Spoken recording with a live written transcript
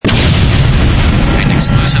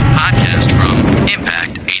exclusive podcast from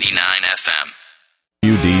Impact 89 FM.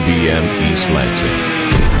 UDBM East Lansing.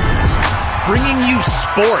 Bringing you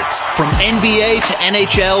sports from NBA to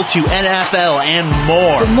NHL to NFL and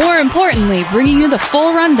more. But more importantly, bringing you the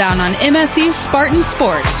full rundown on MSU Spartan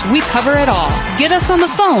Sports. We cover it all. Get us on the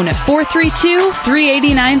phone at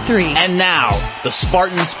 432-3893. And now, the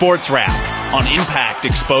Spartan Sports Wrap on Impact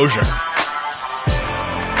Exposure.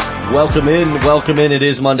 Welcome in. It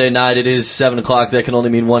is Monday night. It is 7 o'clock. That can only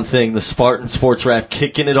mean one thing. The Spartan Sports Wrap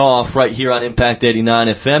kicking it off right here on Impact 89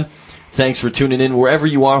 FM. Thanks for tuning in wherever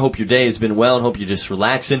you are. Hope your day has been well and hope you're just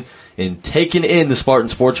relaxing and taking in the Spartan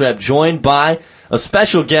Sports Wrap. Joined by a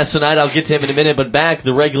special guest tonight. I'll get to him in a minute, but back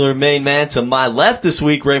the regular main man to my left this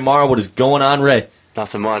week, Ray Morrow. What is going on, Ray?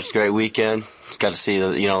 Nothing much. Great weekend. Got to see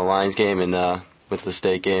the Lions game and with the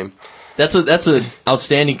state game. That's a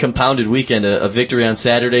outstanding compounded weekend. A victory on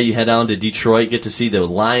Saturday. You head down to Detroit, get to see the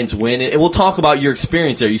Lions win, and we'll talk about your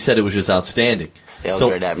experience there. You said it was just outstanding. Yeah, it was a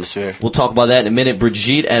great atmosphere. We'll talk about that in a minute.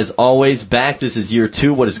 Brigitte, as always, back. This is year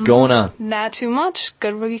 2. What is going on? Not too much.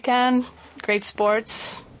 Good weekend. Great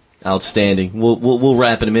sports. Outstanding. We'll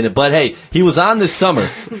wrap in a minute. But hey, he was on this summer.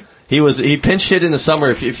 He pinch hit in the summer.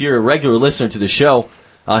 If you're a regular listener to the show,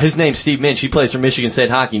 his name's Steve Minch. He plays for Michigan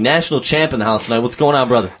State Hockey. National champ in the house tonight. What's going on,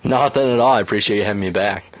 brother? Nothing at all. I appreciate you having me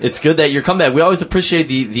back. It's good that you're coming back. We always appreciate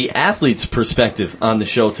the athlete's perspective on the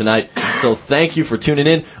show tonight. So thank you for tuning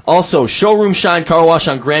in. Also, Showroom Shine Car Wash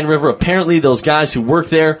on Grand River. Apparently, those guys who work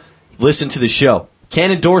there listen to the show.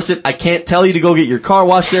 Can't endorse it. I can't tell you to go get your car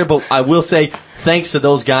washed there, but I will say thanks to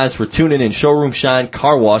those guys for tuning in. Showroom Shine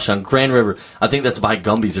Car Wash on Grand River. I think that's by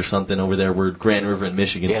Gumby's or something over there where Grand River and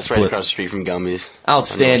Michigan split. It's right across the street from Gumby's.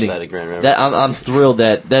 Outstanding. On the north side of Grand River. I'm thrilled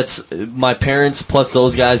that's my parents plus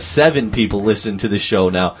those guys. 7 people listen to the show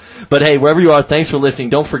now. But hey, wherever you are, thanks for listening.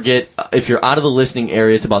 Don't forget, if you're out of the listening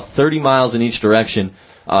area, it's about 30 miles in each direction.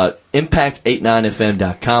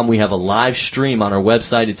 Impact89fm.com. We have a live stream on our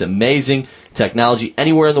website. It's amazing technology.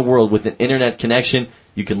 Anywhere in the world with an internet connection,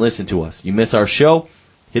 you can listen to us. You miss our show,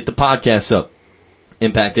 hit the podcast up.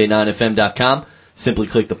 Impact89fm.com. Simply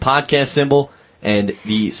click the podcast symbol, and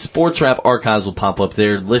the Sports Wrap archives will pop up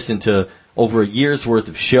there. Listen to over a year's worth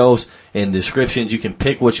of shows and descriptions. You can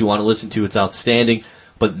pick what you want to listen to. It's outstanding.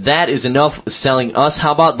 But that is enough selling us.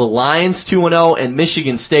 How about the Lions 2-0 and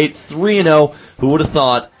Michigan State 3-0? Who would have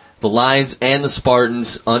thought? The Lions and the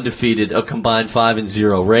Spartans undefeated, a combined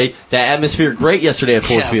 5-0. Ray, that atmosphere great yesterday at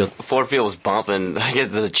Ford Field. Ford Field was bumping. I guess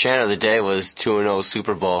the chant of the day was 2-0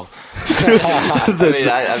 Super Bowl.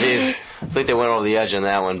 I think they went over the edge on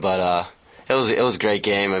that one, but it was a great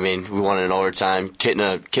game. I mean, we won it in overtime.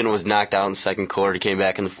 Kitten was knocked out in the second quarter. He came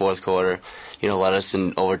back in the fourth quarter. Led us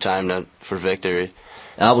in overtime for victory.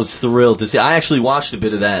 I was thrilled to see. I actually watched a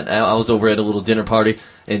bit of that. I was over at a little dinner party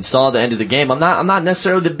and saw the end of the game. I'm not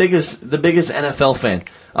necessarily the biggest NFL fan.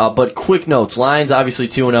 But quick notes. Lions obviously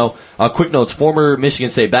 2-0. Quick notes. Former Michigan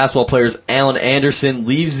State basketball players Alan Anderson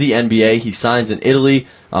leaves the NBA. He signs in Italy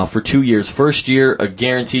for 2 years. First year, a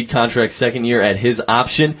guaranteed contract. Second year at his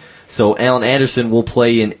option. So Alan Anderson will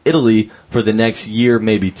play in Italy for the next year,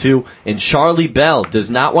 maybe 2. And Charlie Bell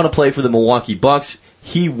does not want to play for the Milwaukee Bucks.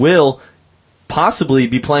 He will possibly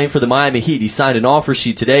be playing for the Miami Heat. He signed an offer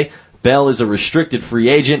sheet today. Bell is a restricted free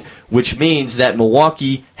agent, which means that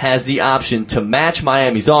Milwaukee has the option to match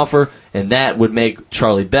Miami's offer, and that would make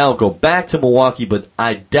Charlie Bell go back to Milwaukee, but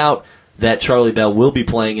I doubt that Charlie Bell will be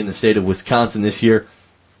playing in the state of Wisconsin this year.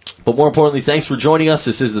 But more importantly, thanks for joining us.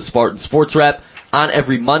 This is the Spartan Sports Wrap on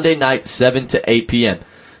every Monday night, 7 to 8 p.m.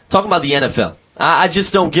 Talking about the NFL. I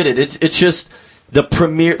just don't get it. It's just the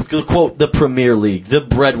premier league, the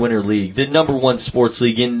breadwinner league, the number one sports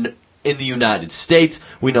league in the United States.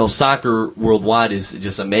 We know soccer worldwide is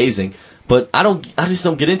just amazing, but I just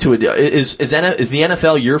don't get into it. Is the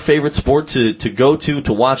NFL your favorite sport to go to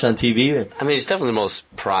watch on TV? I mean, it's definitely the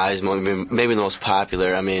most prized, maybe the most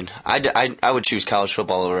popular. I mean, I would choose college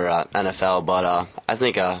football over NFL, but I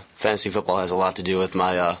think fantasy football has a lot to do with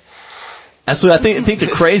my. Absolutely, I think the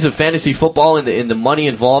craze of fantasy football and the money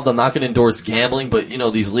involved. I'm not going to endorse gambling, but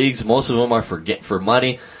these leagues, most of them are for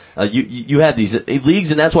money. You have these leagues,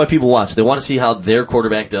 and that's why people watch. They want to see how their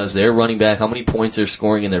quarterback does, their running back, how many points they're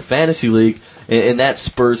scoring in their fantasy league, and that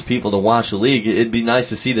spurs people to watch the league. It'd be nice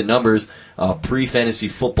to see the numbers pre-fantasy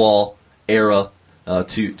football era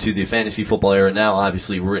to the fantasy football era now.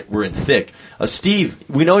 Obviously, we're in thick. Steve,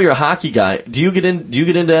 we know you're a hockey guy. Do you get into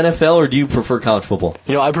NFL or do you prefer college football?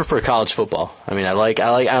 I prefer college football. I mean, I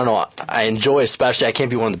don't know. I enjoy, especially. I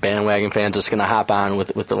can't be one of the bandwagon fans that's going to hop on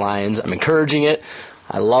with the Lions. I'm encouraging it.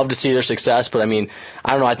 I love to see their success, but I mean,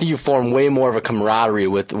 I don't know. I think you form way more of a camaraderie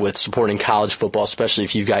with supporting college football, especially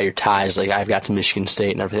if you've got your ties. Like I've got to Michigan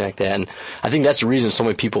State and everything like that. And I think that's the reason so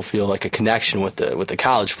many people feel like a connection with the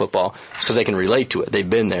college football, because they can relate to it. They've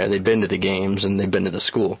been there, they've been to the games, and they've been to the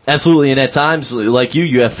school. Absolutely, and at times, like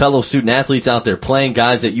you have fellow student athletes out there playing,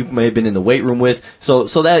 guys that you may have been in the weight room with. So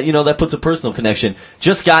that that puts a personal connection.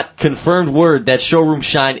 Just got confirmed word that Showroom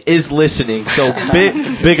Shine is listening. So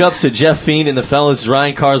big ups to Jeff Fiend and the fellas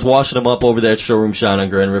drying cars, washing them up over there at Showroom Shine on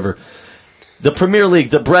Grand River. The Premier League,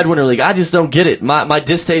 the Breadwinner League, I just don't get it. My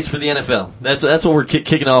distaste for the NFL. That's what we're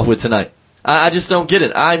kicking off with tonight. I just don't get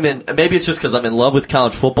it. Maybe it's just because I'm in love with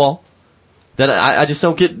college football that I just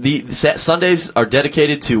don't get the Sundays are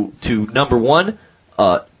dedicated to number one,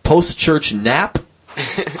 post-church nap.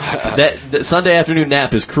 that Sunday afternoon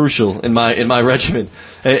nap is crucial in my regimen,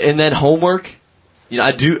 and then homework. You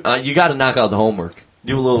got to knock out the homework.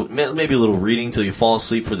 Do maybe a little reading till you fall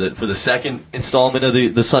asleep for the second installment of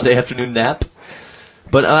the Sunday afternoon nap.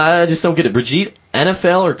 But I just don't get it. Brigitte,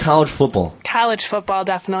 NFL or college football? College football,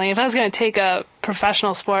 definitely. If I was going to take a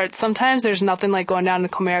professional sport, sometimes there's nothing like going down to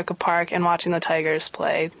Comerica Park and watching the Tigers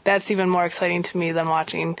play. That's even more exciting to me than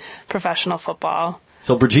watching professional football.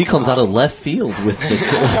 So Brigitte comes out of left field with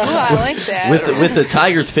the I like that. with the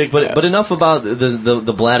Tigers pick. But enough about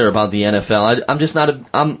the bladder about the NFL. I'm just not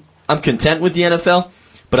I'm content with the NFL.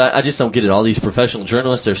 But I just don't get it. All these professional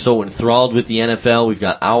journalists, they're so enthralled with the NFL. We've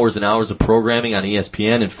got hours and hours of programming on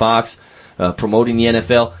ESPN and Fox promoting the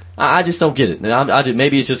NFL. I just don't get it.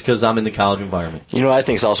 Maybe it's just because I'm in the college environment. I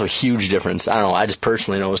think it's also a huge difference. I don't know. I just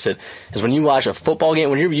personally notice it. Is when you watch a football game,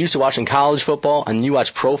 when you're used to watching college football and you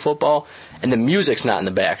watch pro football, and the music's not in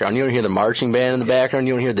the background. You don't hear the marching band in the background.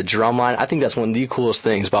 You don't hear the drum line. I think that's one of the coolest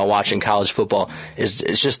things about watching college football is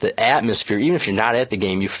it's just the atmosphere. Even if you're not at the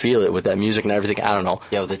game, you feel it with that music and everything. I don't know.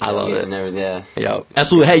 Yeah, with the I love it. And everything, yeah.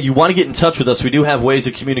 Absolutely. Hey, you want to get in touch with us? We do have ways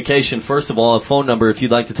of communication. First of all, a phone number if you'd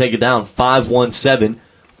like to take it down,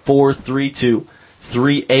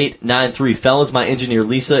 517-432-3893. Fellas, my engineer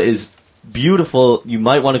Lisa is beautiful. You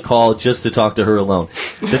might want to call just to talk to her alone.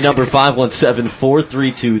 The number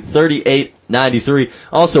 517-432-3893.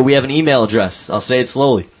 Also, we have an email address. I'll say it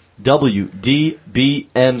slowly.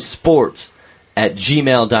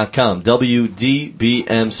 WDBMsports@gmail.com.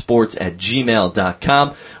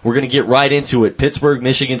 WDBMsports@gmail.com. We're going to get right into it. Pittsburgh,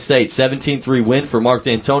 Michigan State, 17-3 win for Mark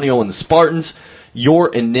D'Antonio and the Spartans.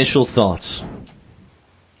 Your initial thoughts?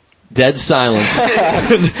 Dead silence.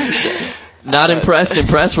 Not impressed?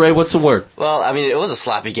 Impressed, Ray? What's the word? Well, I mean, it was a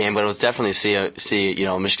sloppy game, but it was definitely see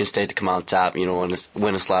Michigan State to come out on top,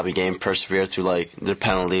 win a sloppy game, persevere through their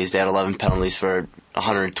penalties. They had 11 penalties for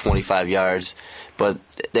 125 yards, but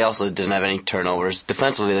they also didn't have any turnovers.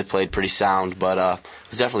 Defensively, they played pretty sound, but it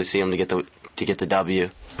was definitely see them to get the W.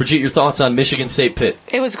 Brigitte, your thoughts on Michigan State Pitt?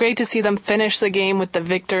 It was great to see them finish the game with the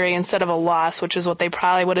victory instead of a loss, which is what they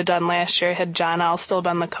probably would have done last year had John L. still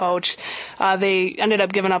been the coach. They ended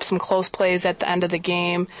up giving up some close plays at the end of the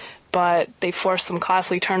game, but they forced some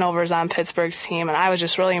costly turnovers on Pittsburgh's team, and I was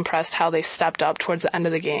just really impressed how they stepped up towards the end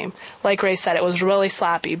of the game. Like Ray said, it was really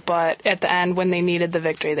sloppy, but at the end, when they needed the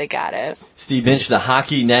victory, they got it. Steve Minch, the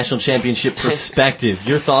Hockey National Championship perspective.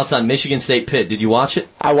 Your thoughts on Michigan State Pitt? Did you watch it?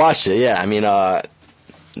 I watched it, yeah. I mean,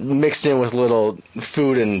 mixed in with little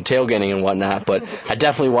food and tailgating and whatnot, but I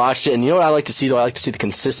definitely watched it. And you know what I like to see, though? I like to see the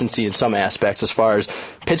consistency in some aspects as far as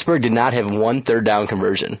Pittsburgh did not have one third down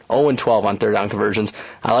conversion. 0-12 on third down conversions.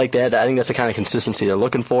 I like that. I think that's the kind of consistency they're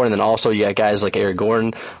looking for. And then also you got guys like Eric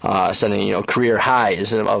Gordon sending career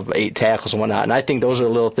highs of 8 tackles and whatnot. And I think those are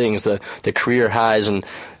the little things, the career highs and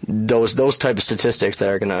those type of statistics that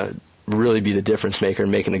are going to really be the difference maker in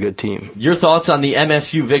making a good team. Your thoughts on the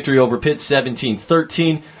MSU victory over Pitt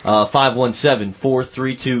 17-13,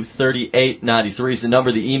 517-432-3893 is the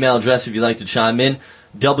number, the email address if you'd like to chime in,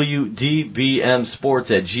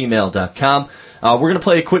 WDBMsports@gmail.com. We're going to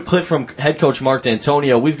play a quick clip from head coach Mark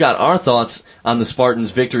D'Antonio. We've got our thoughts on the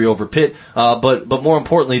Spartans' victory over Pitt, but more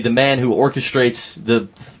importantly, the man who orchestrates the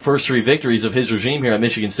first 3 victories of his regime here at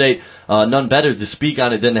Michigan State, none better to speak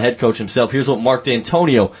on it than the head coach himself. Here's what Mark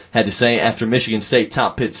D'Antonio had to say after Michigan State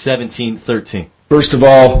topped Pitt 17-13. First of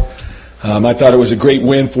all, I thought it was a great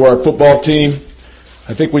win for our football team.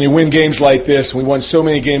 I think when you win games like this, we won so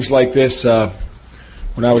many games like this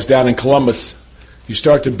when I was down in Columbus, you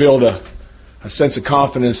start to build a sense of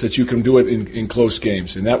confidence that you can do it in close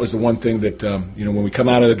games. And that was the one thing that, when we come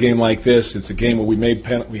out of a game like this, it's a game where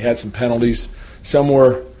we had some penalties. Some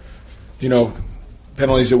were,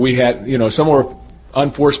 penalties that we had, some were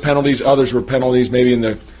unforced penalties. Others were penalties maybe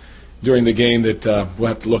during the game that we'll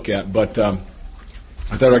have to look at. But I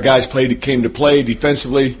thought our guys came to play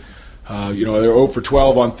defensively. They're 0 for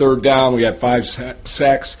 12 on third down. We had 5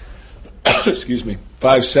 sacks. Excuse me.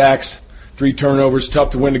 5 sacks, 3 turnovers. Tough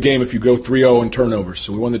to win the game if you go 3-0 in turnovers.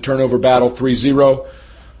 So we won the turnover battle 3-0.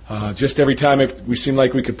 Just every time if we seemed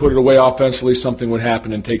like we could put it away offensively, something would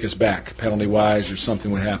happen and take us back, penalty-wise, or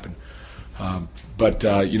something would happen. But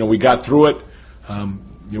we got through it.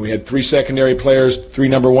 We had 3 secondary players, 3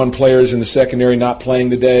 number 1 players in the secondary not playing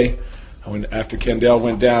today. After Kendall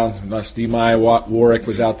went down, Nehemiah Warwick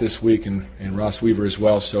was out this week, and Ross Weaver as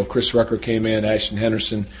well. So Chris Rucker came in, Ashton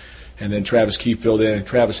Henderson, and then Travis Key filled in. And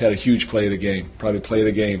Travis had a huge play of the game, probably play of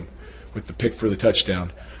the game with the pick for the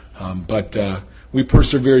touchdown. But we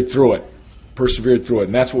persevered through it,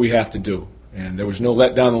 and that's what we have to do. And there was no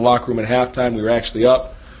letdown in the locker room at halftime. We were actually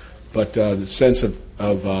up, but the sense of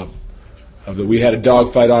that we had a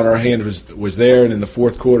dogfight on our hands was there. And in the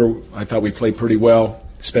fourth quarter, I thought we played pretty well,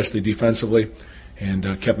 especially defensively, and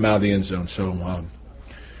kept them out of the end zone. So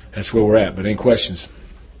that's where we're at. But any questions?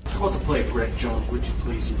 How about the play of Greg Jones? Would you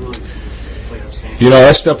please? You really played outstanding.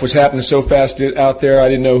 That stuff was happening so fast out there, I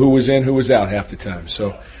didn't know who was in, who was out half the time.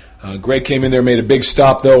 So Greg came in there, made a big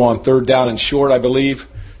stop, though, on third down and short, I believe,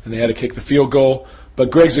 and they had to kick the field goal. But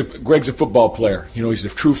Greg's a football player. He's a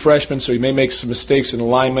true freshman, so he may make some mistakes in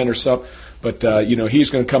alignment or something. But, he's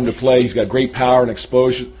going to come to play. He's got great power and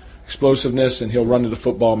explosiveness, and he'll run to the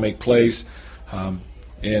football and make plays. Aside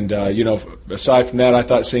from that, I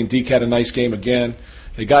thought St. Deke had a nice game again.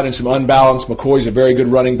 They got in some unbalanced. McCoy's a very good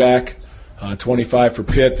running back, 25 for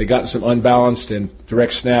Pitt. They got in some unbalanced and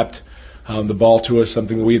direct snapped the ball to us,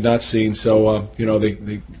 something that we had not seen. So,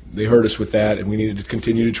 they hurt us with that, and we needed to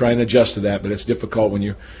continue to try and adjust to that. But it's difficult when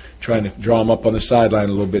you're trying to draw them up on the sideline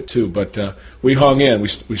a little bit too. But we hung in.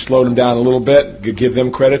 We slowed them down a little bit. Give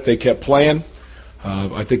them credit. They kept playing.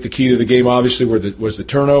 I think the key to the game, obviously, was the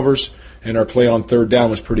turnovers, and our play on third down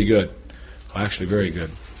was pretty good. Actually, very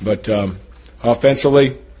good. But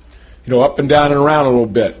offensively, up and down and around a little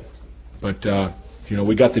bit. But,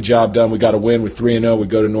 we got the job done. We got a win with 3-0. We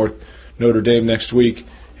go to Notre Dame next week,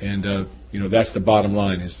 and, that's the bottom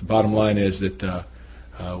line. The bottom line is that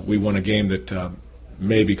we won a game that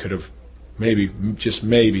maybe could have, just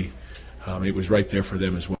maybe, it was right there for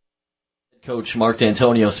them as well. Coach Mark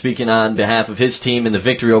D'Antonio speaking on behalf of his team in the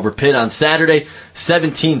victory over Pitt on Saturday.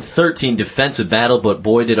 17-13 defensive battle, but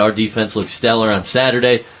boy, did our defense look stellar on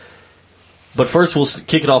Saturday. But first, we'll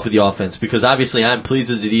kick it off with the offense, because obviously I'm pleased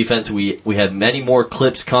with the defense. We had many more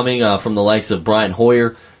clips coming from the likes of Brian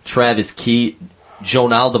Hoyer, Travis Key,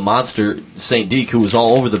 Jonal the Monster, St. Deke, who was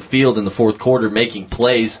all over the field in the fourth quarter making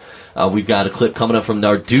plays. We've got a clip coming up from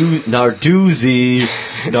Narduzzi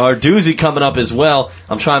coming up as well.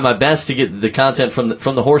 I'm trying my best to get the content from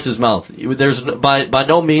the horse's mouth. There's by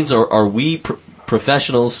no means are we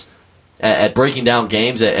professionals at breaking down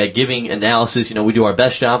games, at giving analysis. We do our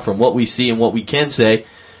best job from what we see and what we can say.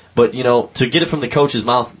 But, to get it from the coach's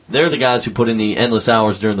mouth, they're the guys who put in the endless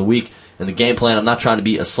hours during the week and the game plan. I'm not trying to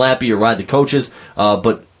be a slappy or ride the coaches,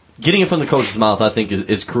 but getting it from the coach's mouth, I think,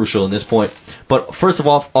 is crucial in this point. But first of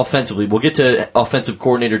all, offensively, we'll get to offensive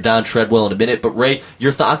coordinator Don Treadwell in a minute. But, Ray,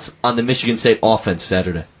 your thoughts on the Michigan State offense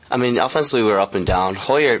Saturday? I mean, offensively, we were up and down.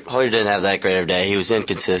 Hoyer didn't have that great of a day. He was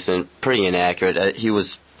inconsistent, pretty inaccurate. He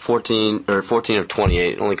was 14 of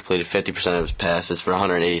 28, only completed 50% of his passes for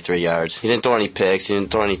 183 yards. He didn't throw any picks. He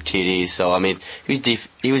didn't throw any TDs. So, I mean,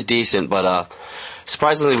 he was decent. But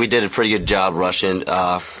surprisingly, we did a pretty good job rushing.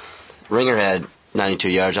 Ringer had 92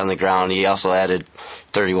 yards on the ground. He also added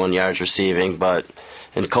 31 yards receiving,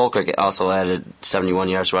 and Colquitt also added 71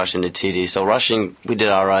 yards rushing to TD. So rushing, we did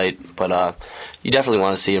all right, but you definitely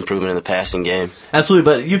want to see improvement in the passing game. Absolutely,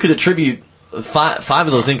 but you could attribute five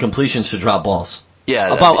of those incompletions to drop balls.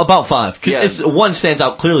 Yeah, about 5. Because one stands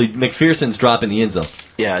out clearly. McPherson's dropping the end zone.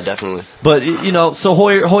 Yeah, definitely. But, so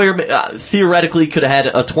Hoyer theoretically could have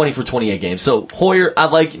had a 20 for 28 game. So Hoyer, I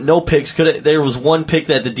like no picks. There was one pick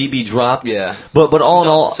that the DB dropped. Yeah. But all in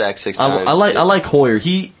all, sacked 6 times. I like Hoyer.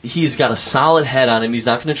 He's got a solid head on him. He's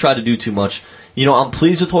not going to try to do too much. I'm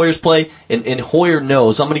pleased with Hoyer's play, and Hoyer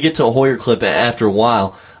knows. I'm going to get to a Hoyer clip after a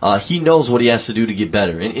while. He knows what he has to do to get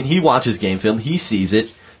better, and he watches game film. He sees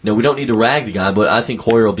it. We don't need to rag the guy, but I think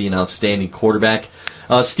Hoyer will be an outstanding quarterback.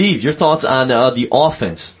 Steve, your thoughts on the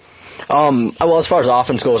offense? Well, as far as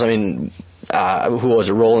offense goes, I mean, who was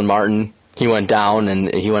it? Roland Martin. He went down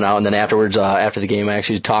and he went out, and then afterwards, after the game, I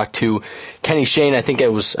actually talked to Kenny Shane. I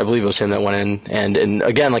believe it was him that went in, and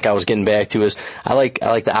again, like I was getting back to, is I like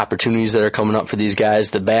the opportunities that are coming up for these guys,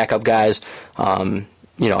 the backup guys. I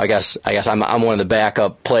guess I'm one of the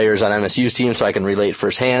backup players on MSU's team, so I can relate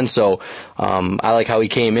firsthand. So I like how he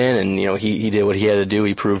came in, and he did what he had to do.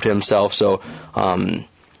 He proved himself. So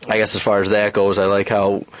I guess as far as that goes, I like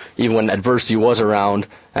how even when adversity was around,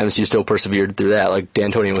 MSU still persevered through that. Like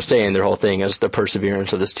D'Antoni was saying, their whole thing is the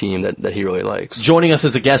perseverance of this team that he really likes. Joining us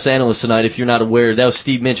as a guest analyst tonight, if you're not aware, that was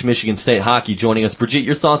Steve Minch, Michigan State Hockey, joining us. Brigitte,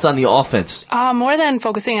 your thoughts on the offense? More than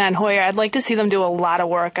focusing on Hoyer, I'd like to see them do a lot of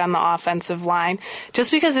work on the offensive line,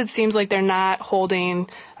 just because it seems like they're not holding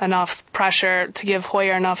enough pressure to give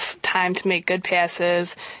Hoyer enough time to make good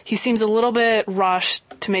passes. He seems a little bit rushed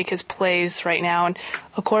to make his plays right now. And,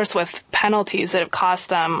 of course, with penalties that have cost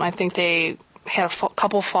them, I think they had a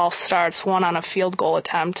couple false starts, one on a field goal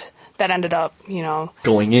attempt that ended up,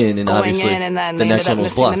 going in, and obviously and then the they next ended up one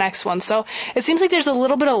was missing blocked. the next one. So it seems like there's a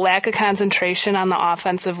little bit of lack of concentration on the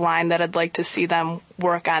offensive line that I'd like to see them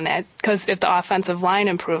work on that. Because if the offensive line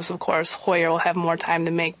improves, of course, Hoyer will have more time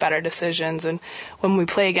to make better decisions. And when we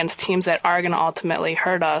play against teams that are going to ultimately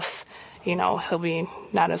hurt us, he'll be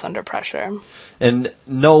not as under pressure. And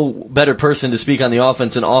no better person to speak on the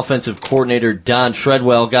offense than offensive coordinator Don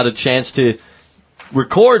Treadwell. Got a chance to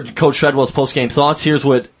record Coach Treadwell's post-game thoughts. Here's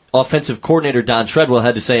what offensive coordinator Don Treadwell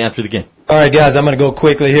had to say after the game. All right, guys, I'm going to go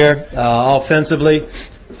quickly here. Offensively,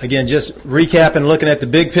 again, just recapping, looking at the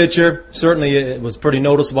big picture. Certainly it was pretty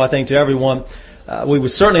noticeable, I think, to everyone. We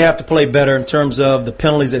would certainly have to play better in terms of the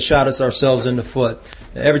penalties that shot us ourselves in the foot.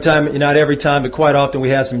 Not every time, but quite often we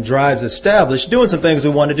had some drives established, doing some things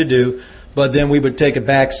we wanted to do, but then we would take a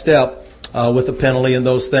back step with a penalty and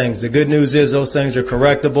those things. The good news is those things are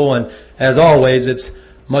correctable, and as always, it's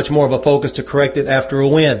much more of a focus to correct it after a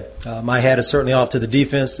win. My hat is certainly off to the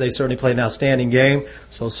defense. They certainly played an outstanding game,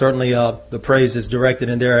 so certainly the praise is directed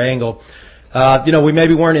in their angle. We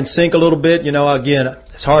maybe weren't in sync a little bit. Again,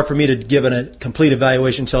 it's hard for me to give a complete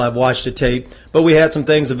evaluation until I've watched the tape. But we had some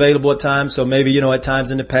things available at times. So maybe, at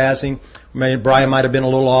times in the passing, Brian might have been a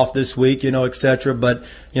little off this week, et cetera. But,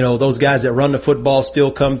 those guys that run the football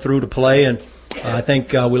still come through to play. And I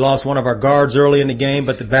think we lost one of our guards early in the game,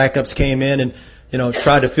 but the backups came in and,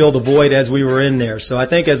 tried to fill the void as we were in there. So I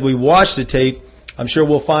think as we watch the tape, I'm sure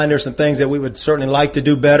we'll find there's some things that we would certainly like to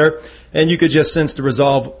do better, and you could just sense the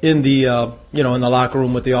resolve in the in the locker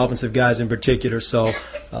room with the offensive guys in particular. So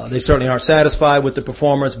they certainly aren't satisfied with the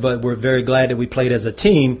performance, but we're very glad that we played as a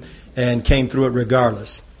team and came through it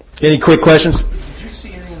regardless. Any quick questions? Did you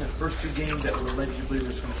see anything in the first two games that would have led you to believe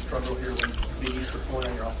there's going to struggle here when Big East was pulling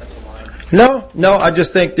on your offensive line? No. I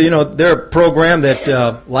just think they're a program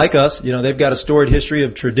that, like us, they've got a storied history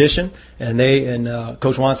of tradition, and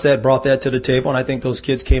Coach Wannstedt brought that to the table, and I think those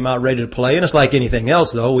kids came out ready to play. And it's like anything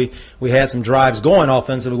else, though. We had some drives going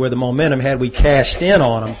offensively where the momentum, had we cashed in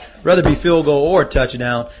on them, whether it be field goal or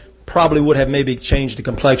touchdown, probably would have maybe changed the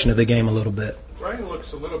complexion of the game a little bit. Brian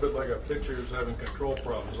looks a little bit like a pitcher who's having control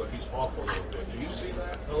problems, like he's off a little bit. Do you see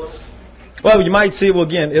that a little? Well, you might see,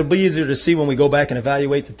 again, it'll be easier to see when we go back and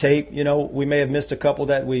evaluate the tape. We may have missed a couple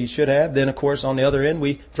that we should have. Then, of course, on the other end,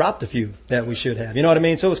 we dropped a few that we should have. You know what I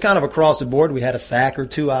mean? So it was kind of across the board. We had a sack or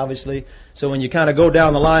two, obviously. So when you kind of go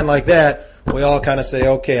down the line like that, we all kind of say,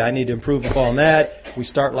 okay, I need to improve upon that. We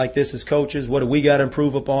start like this as coaches. What do we got to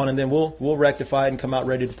improve upon? And then we'll rectify it and come out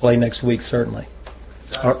ready to play next week, certainly.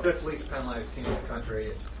 Fifth least penalized team in the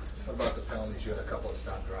country. About the penalties, you had a couple of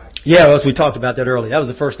stop drives. Yeah, as we talked about that earlier. That was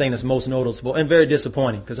the first thing that's most noticeable and very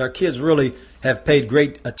disappointing because our kids really have paid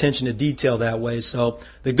great attention to detail that way. So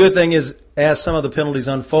the good thing is as some of the penalties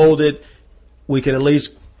unfolded, we could at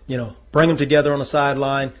least, bring them together on the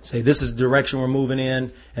sideline, say this is the direction we're moving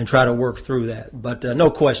in, and try to work through that. But no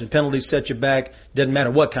question, penalties set you back. Doesn't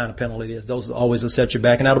matter what kind of penalty it is. Those always will set you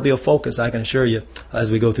back, and that'll be a focus, I can assure you,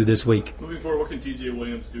 as we go through this week. Moving forward, what can T.J.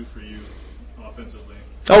 Williams do for you offensively?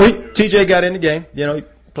 TJ got in the game. He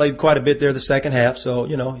played quite a bit there the second half. So,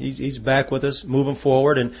 he's back with us moving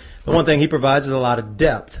forward. And the one thing he provides is a lot of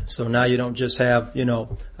depth. So now you don't just have,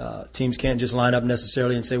 teams can't just line up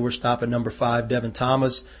necessarily and say we're stopping number 5, Devin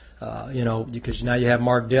Thomas, because now you have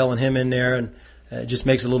Mark Dell and him in there. And it just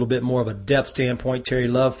makes it a little bit more of a depth standpoint. Terry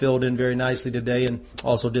Love filled in very nicely today and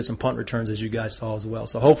also did some punt returns, as you guys saw as well.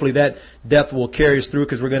 So hopefully that depth will carry us through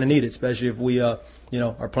because we're going to need it, especially if we are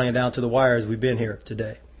playing down to the wire as we've been here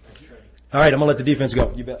today. All right, I'm going to let the defense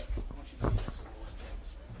go. You bet.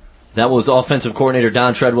 That was offensive coordinator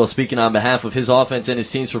Don Treadwell speaking on behalf of his offense and his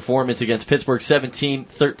team's performance against Pittsburgh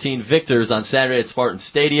 17-13 victors on Saturday at Spartan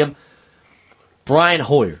Stadium. Brian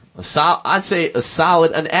Hoyer, I'd say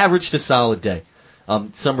an average to solid day.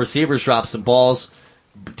 Some receivers dropped some balls.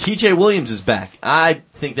 T.J. Williams is back. I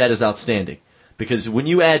think that is outstanding because when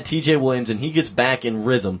you add T.J. Williams and he gets back in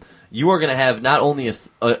rhythm, you are going to have not only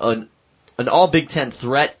an all Big Ten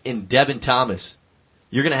threat in Devin Thomas,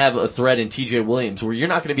 you're going to have a threat in TJ Williams where you're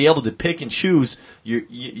not going to be able to pick and choose.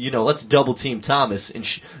 Let's double team Thomas and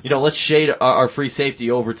let's shade our free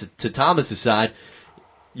safety over to Thomas's side.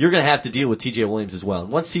 You're going to have to deal with TJ Williams as well.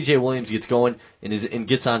 And once TJ Williams gets going and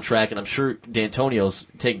gets on track, and I'm sure D'Antonio's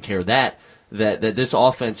taking care of that this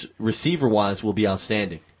offense receiver wise will be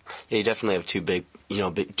outstanding. Yeah, you definitely have two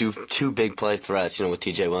big play threats. With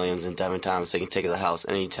TJ Williams and Devin Thomas, they can take it to the house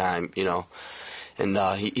anytime. And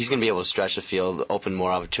he's going to be able to stretch the field, open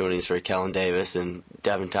more opportunities for Kellen Davis and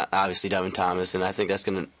Devin Thomas, and I think that's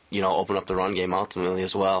going to open up the run game ultimately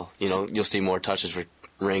as well. You'll see more touches for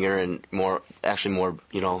Ringer and more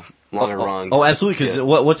longer runs. Oh, absolutely, because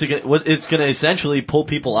it's going to essentially pull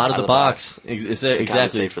people out of the box.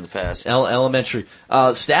 Exactly for the pass. Elementary.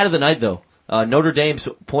 Stat of the night though. Notre Dame's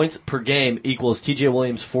points per game equals TJ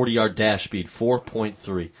Williams' 40-yard dash speed,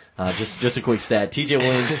 4.3. Just a quick stat. TJ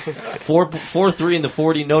Williams, 4.3 in the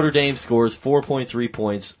 40. Notre Dame scores 4.3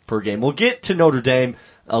 points per game. We'll get to Notre Dame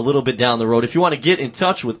a little bit down the road. If you want to get in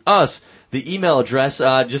touch with us, the email address,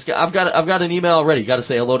 I've got an email already. Got to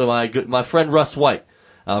say hello to my friend Russ White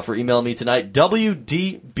for emailing me tonight.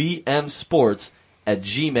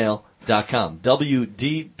 WDBMsports@gmail.com.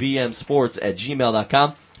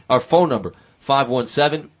 WDBMsports@gmail.com. Our phone number,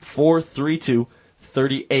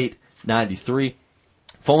 517-432-3893.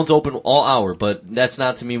 Phone's open all hour, but that's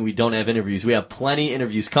not to mean we don't have interviews. We have plenty of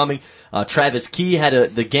interviews coming. Travis Key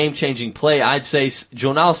had the game-changing play. I'd say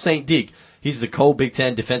Jonal St. Dick, he's the co-Big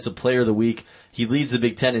Ten Defensive Player of the Week. He leads the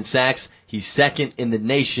Big Ten in sacks. He's second in the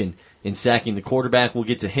nation in sacking the quarterback. We'll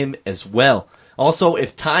get to him as well. Also,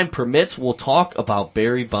 if time permits, we'll talk about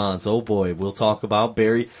Barry Bonds. Oh boy, we'll talk about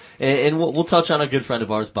Barry, and we'll touch on a good friend of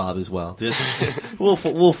ours, Bob, as well.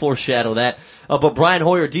 We'll foreshadow that. But Brian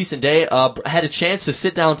Hoyer, decent day. Had a chance to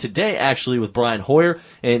sit down today, actually, with Brian Hoyer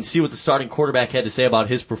and see what the starting quarterback had to say about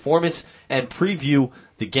his performance and preview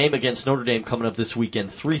the game against Notre Dame coming up this weekend,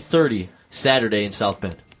 3:30 Saturday in South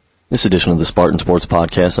Bend. This edition of the Spartan Sports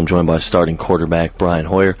Podcast, I'm joined by starting quarterback Brian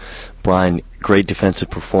Hoyer. Brian, great defensive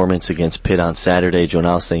performance against Pitt on Saturday.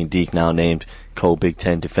 Jonal St. Dick now named co-Big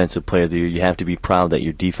Ten Defensive Player of the Year. You have to be proud that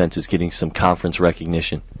your defense is getting some conference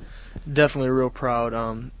recognition. Definitely real proud.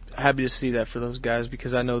 Happy to see that for those guys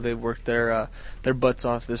because I know they've worked their butts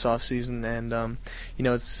off this offseason, and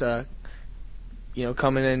it's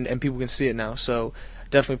coming in and people can see it now. So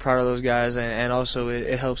definitely proud of those guys, and also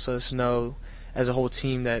it helps us know as a whole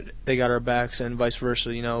team that they got our backs and vice versa.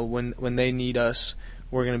 When they need us,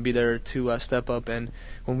 we're going to be there to step up, and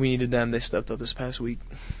when we needed them, they stepped up this past week.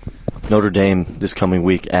 Notre Dame this coming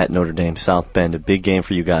week at Notre Dame South Bend, a big game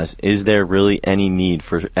for you guys. Is there really any need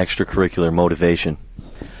for extracurricular motivation?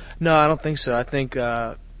 No, I don't think so. I think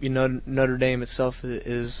Notre Dame itself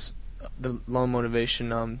is the lone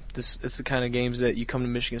motivation. It's the kind of games that you come to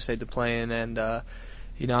Michigan State to play in, and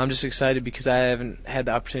I'm just excited because I haven't had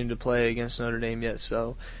the opportunity to play against Notre Dame yet,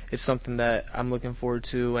 so it's something that I'm looking forward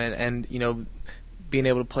to, and being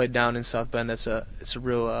able to play down in South Bend, it's a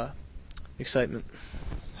real excitement.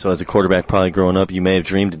 So as a quarterback probably growing up, you may have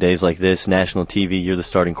dreamed of days like this, national TV, you're the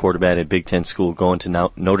starting quarterback at a Big Ten school going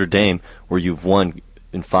to Notre Dame where you've won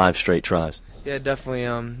in 5 straight tries. Yeah, definitely.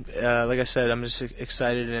 Like I said, I'm just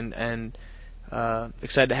excited and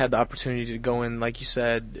excited to have the opportunity to go in, like you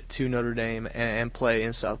said, to Notre Dame and play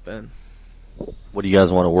in South Bend. What do you guys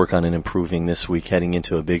want to work on in improving this week heading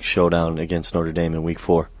into a big showdown against Notre Dame in Week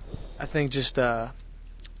 4? I think just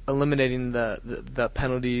eliminating the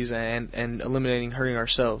penalties and eliminating hurting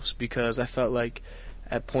ourselves, because I felt like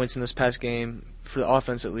at points in this past game, for the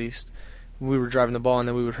offense at least, we were driving the ball and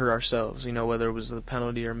then we would hurt ourselves, whether it was the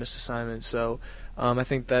penalty or missed assignment. So I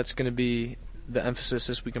think that's going to be the emphasis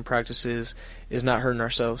this week in practice is not hurting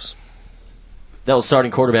ourselves. That was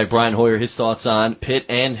starting quarterback Brian Hoyer, his thoughts on Pitt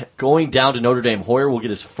and going down to Notre Dame. Hoyer will get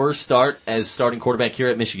his first start as starting quarterback here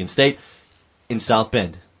at Michigan State in South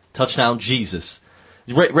Bend. Touchdown, Jesus.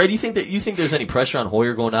 Ray, do you think there's any pressure on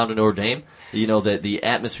Hoyer going down to Notre Dame? The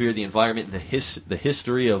atmosphere, the environment, the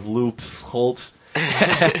history of Loops, Holtz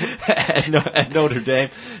at Notre Dame.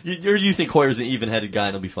 Or do you think Hoyer's an even-headed guy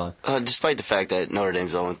and he'll be fine? Despite the fact that Notre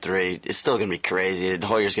Dame's 0-3, it's still going to be crazy. And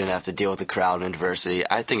Hoyer's going to have to deal with the crowd and adversity.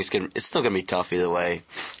 I think it's still going to be tough either way.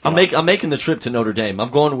 I'm making the trip to Notre Dame. I'm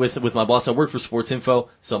going with my boss. I work for Sports Info,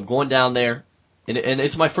 so I'm going down there. And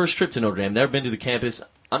it's my first trip to Notre Dame. Never been to the campus.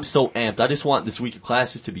 I'm so amped. I just want this week of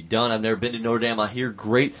classes to be done. I've never been to Notre Dame. I hear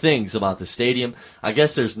great things about the stadium. I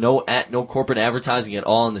guess there's no corporate advertising at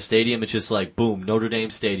all in the stadium. It's just like, boom, Notre Dame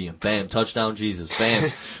Stadium. Bam, touchdown Jesus.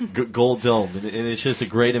 Bam, Gold Dome. And it's just a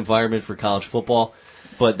great environment for college football.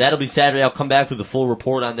 But that'll be Saturday. I'll come back with a full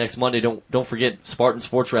report on next Monday. Don't forget Spartan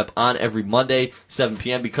Sports Rep on every Monday, 7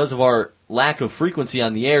 p.m. Because of our lack of frequency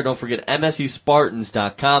on the air, don't forget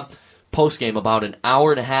MSUSpartans.com. Post-game, about an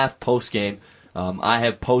hour and a half post-game. I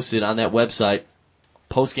have posted on that website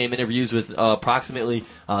post-game interviews with approximately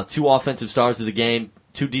 2 offensive stars of the game,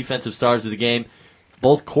 2 defensive stars of the game,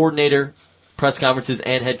 both coordinator press conferences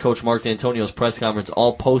and head coach Mark D'Antonio's press conference,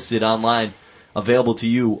 all posted online, available to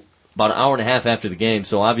you about an hour and a half after the game.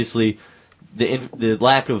 So obviously, the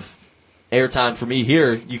lack of airtime for me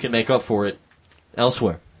here, you can make up for it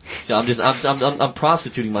elsewhere. So I'm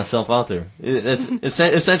prostituting myself out there.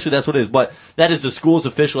 Essentially, that's what it is. But that is the school's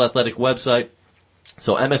official athletic website.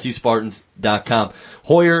 So MSUSpartans.com.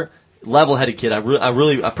 Hoyer, level-headed kid.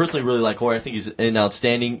 I personally really like Hoyer. I think he's an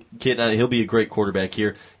outstanding kid. He'll be a great quarterback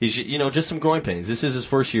here. He's just some growing pains. This is his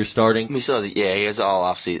first year starting. He still has, he has all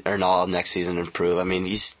off-season or all next season to improve. I mean,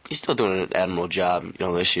 he's still doing an admirable job,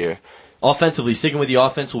 this year. Offensively, sticking with the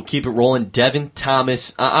offense, we'll keep it rolling. Devin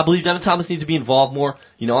Thomas. I believe Devin Thomas needs to be involved more.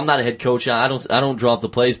 I'm not a head coach. I don't draw up the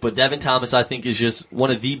plays, but Devin Thomas, I think, is just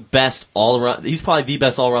one of the best all-around. He's probably the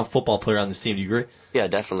best all-around football player on this team. Do you agree? Yeah,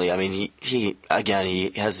 definitely. I mean, he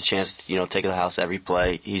has the chance to, take the house every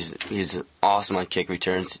play. He's awesome on kick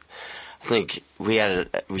returns. I think we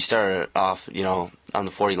started off, on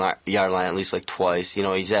the 40-yard line at least like twice.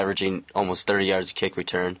 He's averaging almost 30 yards a kick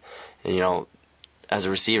return, and as a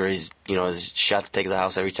receiver, he's has a shot to take the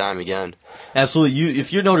house every time again. Absolutely.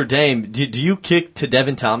 If you're Notre Dame, do you kick to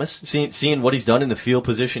Devin Thomas, seeing what he's done in the field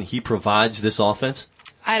position he provides this offense?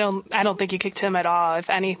 I don't think you kicked him at all. If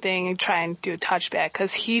anything, try and do a touchback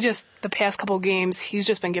because the past couple games he's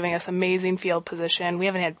just been giving us amazing field position. We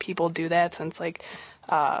haven't had people do that since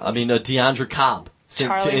DeAndre Cobb,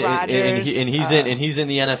 Charlie Rogers, and he's in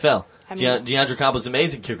the NFL. DeAndre Cobb was an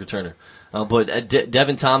amazing kick returner, but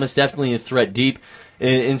Devin Thomas definitely a threat deep,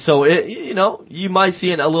 and so you might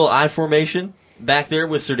see a little I formation back there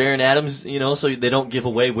with Sir Darren Adams, so they don't give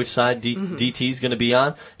away which side DT is going to be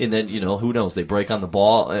on. And then, who knows? They break on the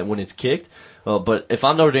ball when it's kicked. But if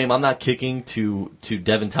I'm Notre Dame, I'm not kicking to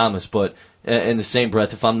Devin Thomas. But in the same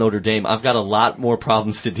breath, if I'm Notre Dame, I've got a lot more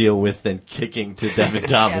problems to deal with than kicking to Devin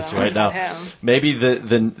Thomas right now. Maybe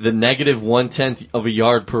the negative 1/10 of a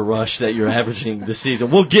yard per rush that you're averaging this season.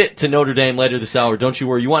 We'll get to Notre Dame later this hour. Don't you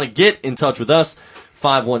worry. You want to get in touch with us,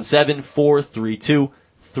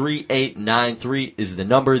 517-432-3893 is the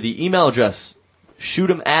number. The email address, shoot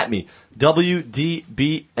them at me,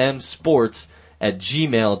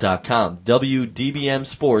 wdbmsports@gmail.com.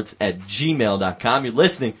 wdbmsports@gmail.com. You're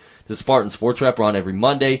listening to Spartan Sports Wrap. We're on every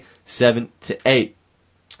Monday, 7 to 8.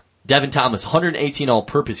 Devin Thomas, 118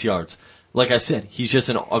 all-purpose yards. Like I said, he's just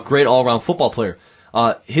a great all-around football player.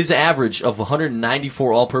 His average of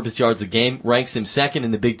 194 all-purpose yards a game ranks him second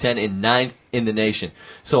in the Big Ten and 9th in the nation.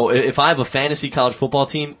 So if I have a fantasy college football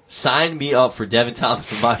team, sign me up for Devin Thomas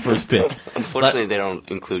with my first pick. Unfortunately, they don't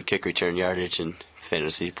include kick return yardage and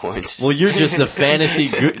fantasy points. Well, you're just the fantasy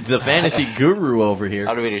guru over here.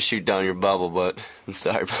 I don't mean to shoot down your bubble, but I'm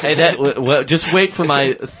sorry about that. Just wait for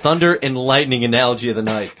my thunder and lightning analogy of the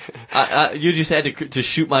night. You just had to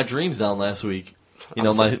shoot my dreams down last week.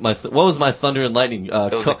 What was my thunder and lightning? It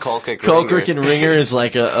was a Colquitt and Ringer is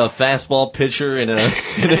like a fastball pitcher and a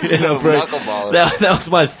knuckleballer. That was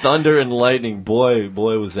my thunder and lightning. Boy,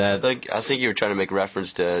 was that. I think you were trying to make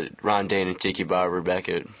reference to Ron Dane and Tiki Barber back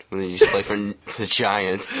when they used to play for the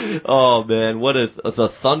Giants. Oh man, what the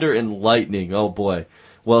thunder and lightning. Oh boy.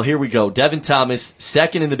 Well, here we go. Devin Thomas,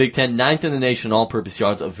 second in the Big Ten, 9th in the nation in all-purpose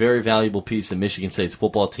yards, a very valuable piece of Michigan State's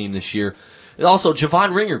football team this year. Also,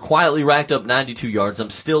 Javon Ringer quietly racked up 92 yards.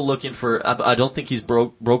 I'm still looking for. I don't think he's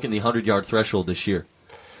broken the 100-yard threshold this year,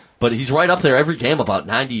 but he's right up there every game, about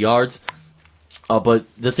 90 yards. But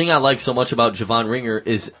the thing I like so much about Javon Ringer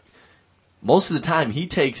is most of the time he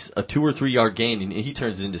takes a 2 or 3 yard gain and he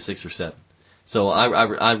turns it into 6 or 7. So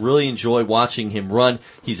I really enjoy watching him run.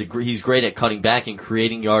 He's great at cutting back and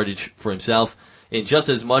creating yardage for himself, and just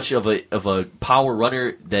as much of a power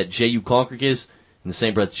runner that J.U. Concrick is. In the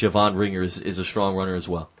same breath, Javon Ringer is a strong runner as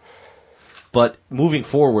well. But moving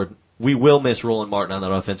forward, we will miss Roland Martin on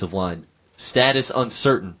that offensive line. Status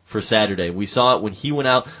uncertain for Saturday. We saw it when he went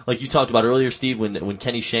out, like you talked about earlier, Steve, when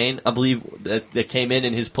Kenny Shane, I believe, that came in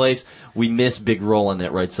his place. We missed Big Roll on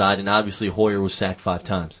that right side, and obviously Hoyer was sacked 5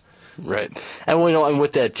 times. Right. And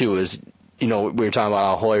with that, too, is we were talking about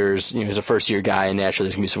how Hoyer's, he's a first-year guy, and naturally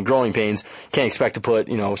there's going to be some growing pains. Can't expect to put,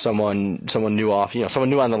 someone new off, someone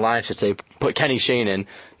new on the line, I should say, put Kenny Shane in.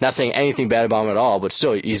 Not saying anything bad about him at all, but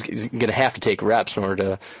still, he's going to have to take reps in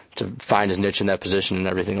order to find his niche in that position and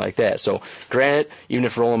everything like that. So, granted, even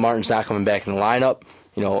if Roland Martin's not coming back in the lineup,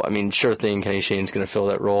 sure thing, Kenny Shane's going to fill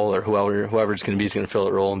that role, or whoever it's going to be is going to fill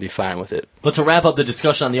that role and be fine with it. But to wrap up the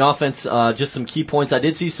discussion on the offense, just some key points. I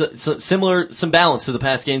did see some balance to the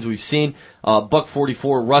past games we've seen. Buck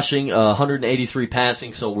 44 rushing, 183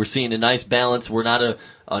 passing, so we're seeing a nice balance. We're not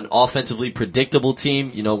an offensively predictable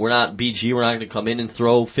team. We're not BG. We're not going to come in and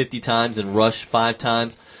throw 50 times and rush 5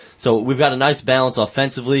 times. So we've got a nice balance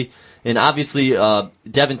offensively. And obviously,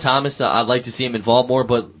 Devin Thomas, I'd like to see him involved more,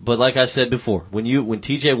 but like I said before, when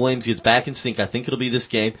TJ Williams gets back in sync, I think it'll be this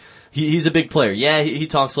game. He's a big player. Yeah, he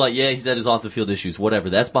talks a lot. Yeah, he's had his off the field issues. Whatever.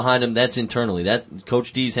 That's behind him. That's internally. That's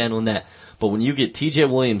Coach D's handling that. But when you get TJ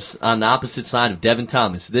Williams on the opposite side of Devin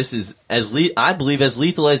Thomas, this is I believe as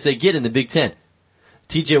lethal as they get in the Big Ten.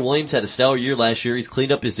 TJ Williams had a stellar year last year. He's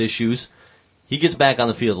cleaned up his issues. He gets back on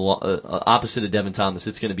the field opposite of Devin Thomas.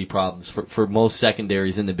 It's going to be problems for most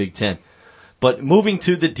secondaries in the Big Ten. But moving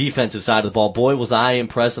to the defensive side of the ball, boy, was I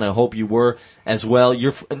impressed, and I hope you were as well.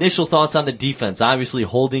 Your initial thoughts on the defense, obviously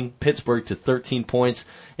holding Pittsburgh to 13 points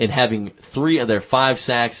and having 3 of their 5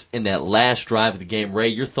 sacks in that last drive of the game. Ray,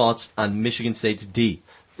 your thoughts on Michigan State's D?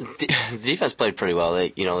 The defense played pretty well.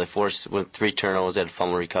 They forced with 3 turnovers, they had a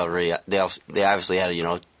fumble recovery. They obviously had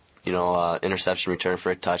a interception return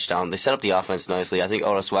for a touchdown. They set up the offense nicely. I think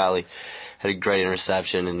Otis Wiley had a great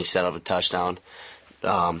interception, and he set up a touchdown.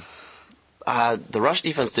 The rush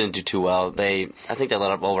defense didn't do too well. I think they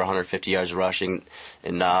let up over 150 yards rushing,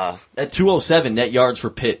 and at 207 net yards for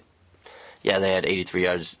Pitt. Yeah, they had 83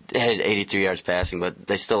 yards. They had 83 yards passing, but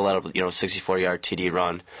they still let up 64-yard TD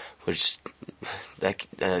run, which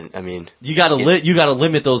you got to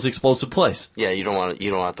limit those explosive plays. Yeah, you don't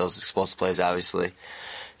want those explosive plays, obviously,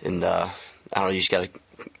 and I don't know. You just got to.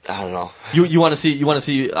 I don't know. You want to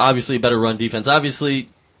see obviously a better run defense. Obviously,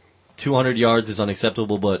 200 yards is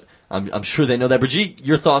unacceptable, but I'm sure they know that. Brigitte,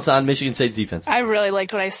 your thoughts on Michigan State's defense? I really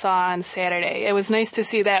liked what I saw on Saturday. It was nice to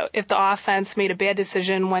see that if the offense made a bad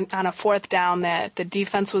decision went on a 4th down, that the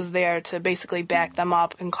defense was there to basically back them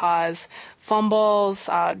up and cause fumbles.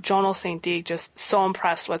 Jonal St. Dick, just so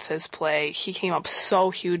impressed with his play. He came up so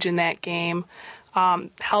huge in that game.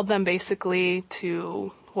 Held them basically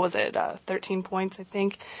to, 13 points, I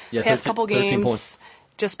think. Yeah, past couple games,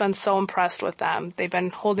 just been so impressed with them. They've been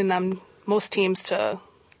holding most teams to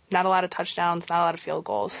not a lot of touchdowns, not a lot of field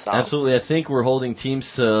goals. So. Absolutely. I think we're holding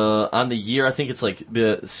teams on the year, I think it's like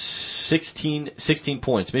 16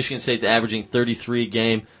 points. Michigan State's averaging 33 a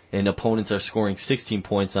game, and opponents are scoring 16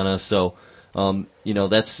 points on us. So,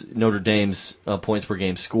 that's Notre Dame's points per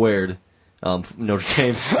game squared. Notre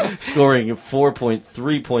Dame's scoring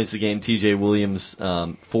 4.3 points a game. TJ Williams,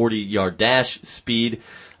 40-yard dash speed.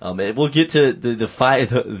 We'll get to the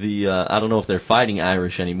fight. I don't know if they're fighting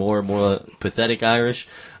Irish anymore, more pathetic Irish.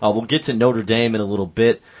 We'll get to Notre Dame in a little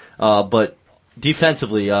bit, but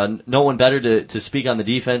defensively, no one better to speak on the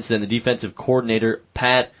defense than the defensive coordinator,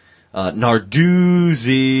 Pat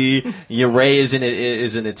Narduzzi. Ray is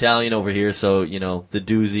an Italian over here, so the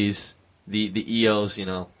doozies. The EOs,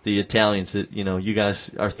 the Italians, that you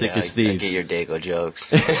guys are thick as thieves. I get your Dago jokes.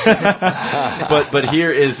 but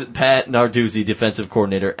here is Pat Narduzzi, defensive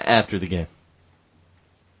coordinator, after the game.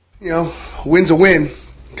 Win's a win,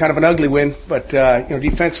 kind of an ugly win, but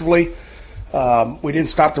defensively, we didn't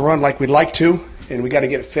stop the run like we'd like to, and we got to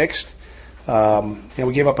get it fixed.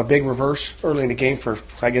 We gave up a big reverse early in the game for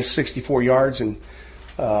 64 yards, and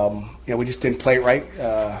we just didn't play it right.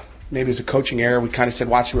 Maybe it was a coaching error. We kind of said,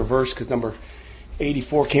 watch the reverse, because number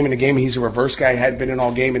 84 came in the game. He's a reverse guy. He hadn't been in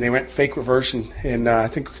all game, and they went fake reverse. And I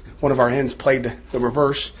think one of our ends played the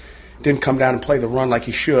reverse, didn't come down and play the run like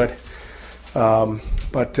he should.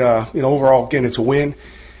 But overall, again, it's a win.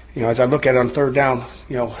 As I look at it on 3rd down,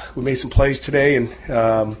 we made some plays today, and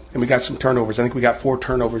we got some turnovers. I think we got 4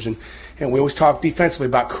 turnovers. And we always talk defensively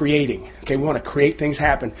about creating. Okay, we want to create things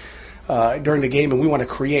happen during the game, and we want to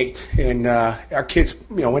create. And our kids,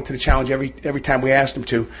 went to the challenge every time we asked them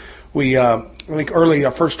to. I think early,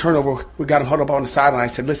 our first turnover, we got them huddled up on the sideline. I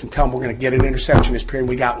said, listen, tell them we're going to get an interception this period, and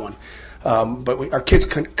we got one. But our kids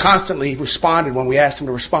constantly responded when we asked them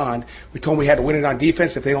to respond. We told them we had to win it on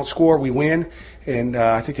defense. If they don't score, we win. And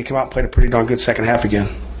I think they came out and played a pretty darn good second half again.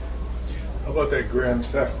 How about that grand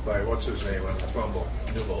theft by what's his name on the fumble?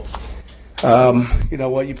 Newbold. You know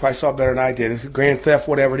what? You probably saw it better than I did. It's a grand theft,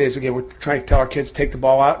 whatever it is. Again, we're trying to tell our kids to take the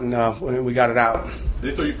ball out, and we got it out. Did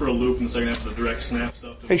they throw you for a loop in the second half of the direct snap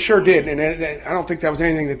stuff? They sure did, and I don't think that was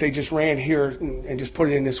anything that they just ran here and just put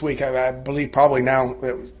it in this week. I believe probably now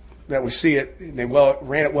that we see it, they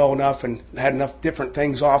ran it well enough and had enough different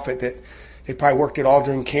things off it that they probably worked it all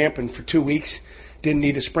during camp and for 2 weeks. Didn't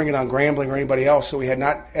need to spring it on Grambling or anybody else, so we had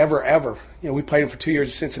not ever, we played him for 2 years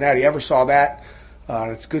in Cincinnati, ever saw that.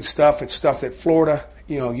 It's good stuff. It's stuff that Florida,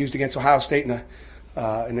 used against Ohio State in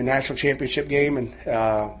the national championship game,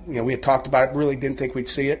 and we had talked about it. Really didn't think we'd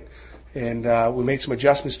see it, and we made some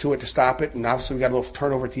adjustments to it to stop it. And obviously, we got a little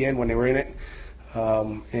turnover at the end when they were in it.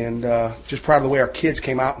 Just proud of the way our kids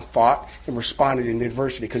came out and fought and responded in the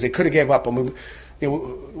adversity, because they could have gave up. I mean,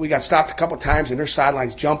 we got stopped a couple of times, and their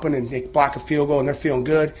sidelines jumping, and they block a field goal, and they're feeling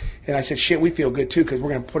good. And I said, shit, we feel good too, because we're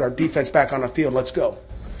going to put our defense back on the field. Let's go.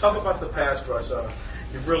 Talk about the pass rush.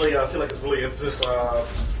 You've really seemed like it's really emphasis.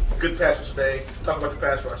 Good passes today. Talk about the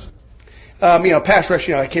pass rush. Pass rush,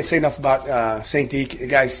 I can't say enough about St. Deke. The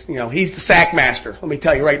guy's, he's the sack master. Let me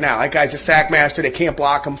tell you right now. That guy's a sack master. They can't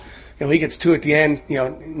block him. He gets two at the end,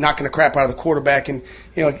 knocking the crap out of the quarterback. And,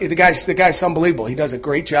 the guy's unbelievable. He does a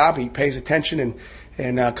great job. He pays attention,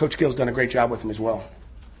 and Coach Gill's done a great job with him as well.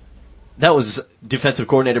 That was defensive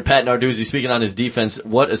coordinator Pat Narduzzi speaking on his defense.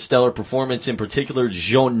 What a stellar performance, in particular,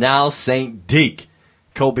 Jonal St. Deke,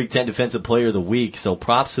 co-Big Ten Defensive Player of the Week. So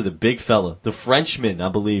props to the big fella, the Frenchman, I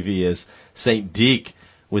believe he is, St. Deke,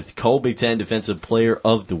 with co-Big Ten Defensive Player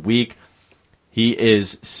of the Week. He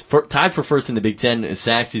is tied for first in the Big Ten in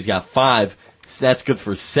sacks. He's got 5. That's good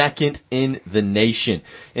for second in the nation.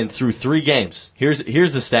 And through 3 games, here's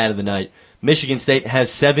the stat of the night. Michigan State has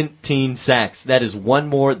 17 sacks. That is 1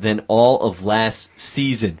 more than all of last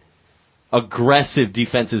season. Aggressive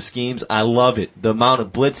defensive schemes. I love it. The amount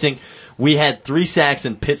of blitzing. We had 3 sacks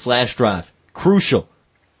in Pitt's last drive. Crucial.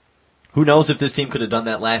 Who knows if this team could have done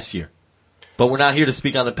that last year. But we're not here to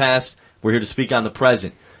speak on the past. We're here to speak on the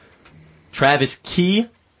present. Travis Key,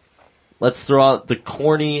 let's throw out the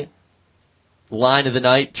corny line of the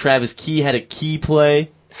night. Travis Key had a key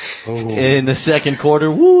play in the second quarter.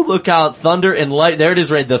 Woo, look out. Thunder and light. There it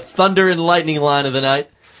is, right? The thunder and lightning line of the night.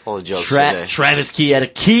 Full of jokes today. Travis Key had a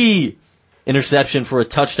key interception for a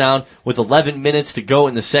touchdown with 11 minutes to go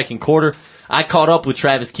in the second quarter. I caught up with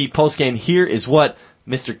Travis Key postgame. Here is what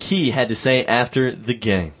Mr. Key had to say after the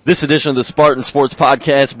game. This edition of the Spartan Sports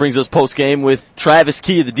Podcast brings us postgame with Travis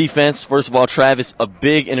Key of the defense. First of all, Travis, a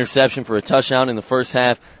big interception for a touchdown in the first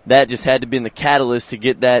half. That just had to be the catalyst to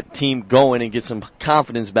get that team going and get some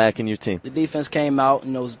confidence back in your team. The defense came out, it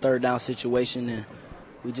was a third down situation, and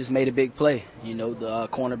we just made a big play. The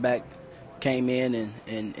cornerback came in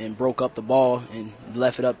and broke up the ball and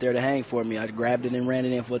left it up there to hang for me. I grabbed it and ran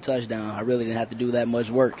it in for a touchdown. I really didn't have to do that much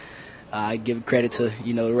work. I give credit to,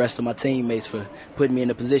 the rest of my teammates for putting me in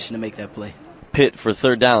a position to make that play. Pitt for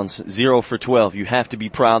third downs, 0 for 12. You have to be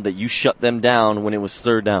proud that you shut them down when it was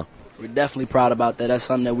third down. We're definitely proud about that. That's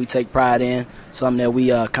something that we take pride in, something that we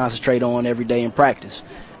concentrate on every day in practice.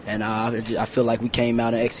 And I feel like we came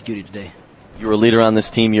out and executed today. You're a leader on this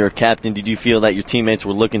team. You're a captain. Did you feel that your teammates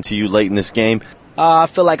were looking to you late in this game? I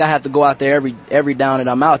feel like I have to go out there every down that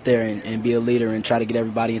I'm out there and be a leader and try to get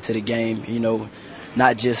everybody into the game,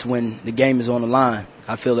 not just when the game is on the line.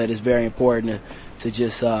 I feel that it's very important to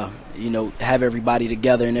just, have everybody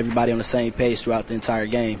together and everybody on the same page throughout the entire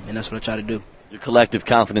game, and that's what I try to do. Your collective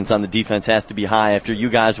confidence on the defense has to be high after you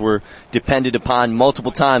guys were depended upon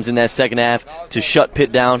multiple times in that second half to shut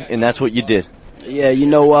Pitt down, and that's what you did. Yeah,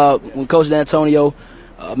 when Coach D'Antonio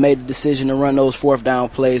made the decision to run those fourth down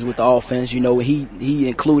plays with the offense, he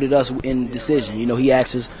included us in the decision. He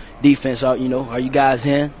asked us, defense, are you guys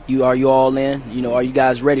in? Are you all in? Are you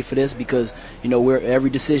guys ready for this? Because, every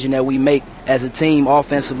decision that we make as a team,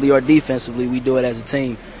 offensively or defensively, we do it as a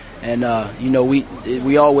team. And,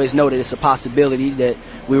 we always know that it's a possibility that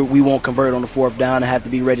we won't convert on the fourth down and have to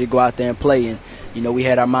be ready to go out there and play. And, we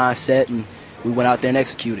had our mindset and we went out there and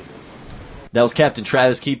executed. That was Captain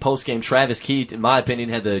Travis Key. Post-game, Travis Key, in my opinion,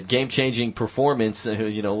 had the game-changing performance.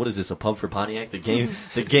 What is this, a pub for Pontiac? The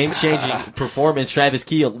game-changing performance. Travis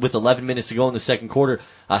Key, with 11 minutes to go in the second quarter,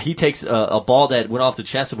 he takes a ball that went off the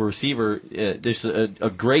chest of a receiver. There's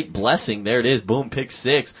a great blessing. There it is. Boom, pick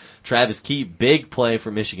 6. Travis Key, big play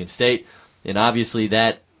for Michigan State. And obviously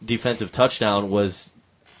that defensive touchdown was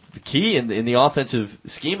the key in the offensive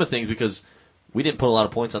scheme of things, because we didn't put a lot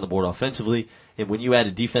of points on the board offensively. And when you add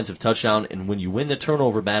a defensive touchdown and when you win the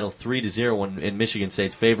turnover battle 3-0 in Michigan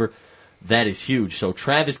State's favor, that is huge. So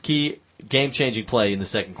Travis Key, game-changing play in the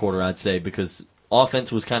second quarter, I'd say, because offense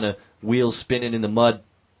was kind of wheels spinning in the mud.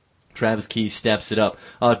 Travis Key steps it up.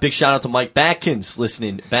 Big shout-out to Mike Batkins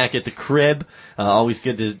listening back at the crib. Always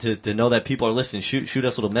good to know that people are listening. Shoot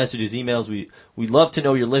us little messages, emails. We love to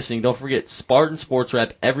know you're listening. Don't forget, Spartan Sports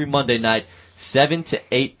Wrap every Monday night, 7 to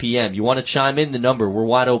 8 p.m. You want to chime in the number. We're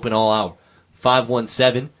wide open all hour.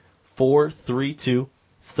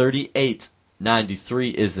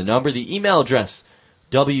 517-432-3893 is the number. The email address,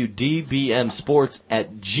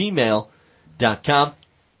 wdbmsports@gmail.com.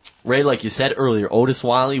 Ray, like you said earlier, Otis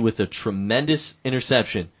Wiley with a tremendous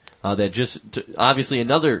interception that obviously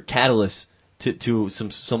another catalyst to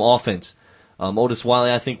some offense. Otis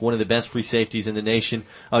Wiley, I think, one of the best free safeties in the nation.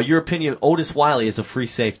 Your opinion, Otis Wiley is a free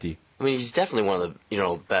safety? I mean, he's definitely one of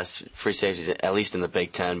the best free safeties, at least in the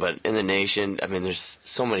Big Ten. But in the nation, I mean, there's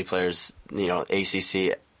so many players,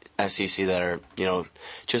 ACC, SEC, that are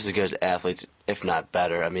just as good athletes, if not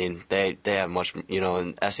better. I mean, they have much,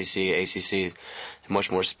 in SEC, ACC,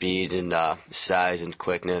 much more speed and size and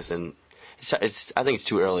quickness, and I think it's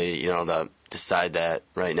too early, to decide that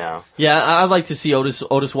right now. Yeah, I'd like to see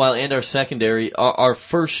Otis Wiley and our secondary, our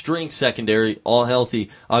first string secondary, all healthy,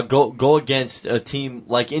 go against a team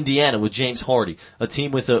like Indiana with James Hardy, a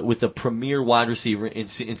team with a premier wide receiver, and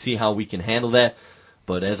see how we can handle that.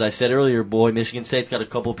 But as I said earlier, Michigan State's got a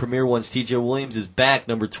couple of premier ones. T.J. Williams is back,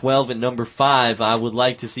 number 12 and number 5. I would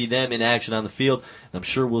like to see them in action on the field. I'm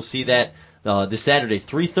sure we'll see that this Saturday.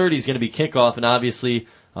 3:30 is going to be kickoff, and obviously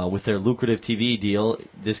with their lucrative TV deal,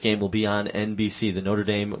 this game will be on NBC, the Notre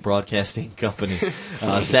Dame Broadcasting Company.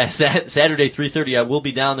 Saturday, 3:30, I will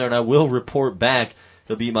be down there, and I will report back.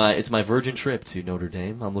 It's my virgin trip to Notre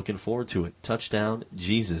Dame. I'm looking forward to it. Touchdown,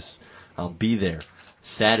 Jesus. I'll be there.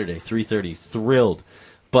 Saturday, 3:30. Thrilled.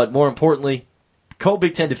 But more importantly,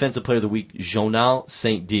 co-Big Ten Defensive Player of the Week, Jonal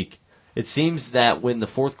St-Dic. It seems that when the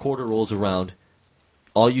fourth quarter rolls around,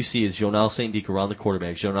 all you see is Jonal St-Dic around the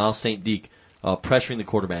quarterback. Jonal St-Dic pressuring the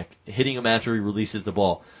quarterback, hitting him after he releases the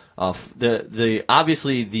ball.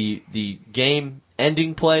 Obviously the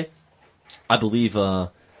game-ending play, I believe,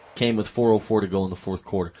 came with 4:04 to go in the fourth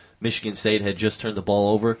quarter. Michigan State had just turned the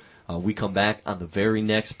ball over. We come back on the very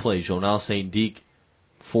next play. Jonal St-Dic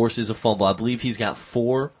forces a fumble. I believe he's got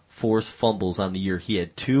 4 forced fumbles on the year. He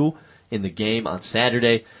had 2 in the game on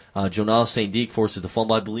Saturday. Jonal St-Dic forces the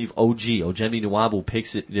fumble. I believe Ojemi Nwabu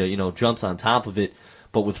picks it, jumps on top of it.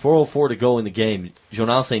 But with 4:04 to go in the game,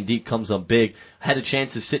 Jonal St-Dic comes up big. I had a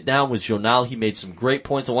chance to sit down with Jonal. He made some great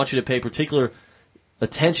points. I want you to pay particular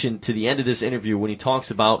attention to the end of this interview when he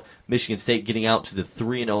talks about Michigan State getting out to the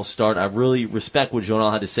 3-0 start. I really respect what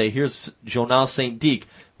Jonal had to say. Here's Jonal St-Dic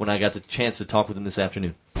when I got the chance to talk with him this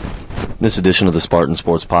afternoon. This edition of the Spartan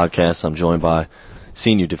Sports Podcast, I'm joined by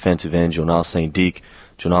senior defensive end Jonal St-Dic.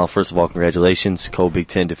 Jonal, first of all, congratulations, co-Big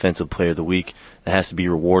Ten Defensive Player of the Week. It has to be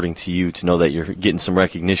rewarding to you to know that you're getting some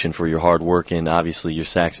recognition for your hard work and obviously your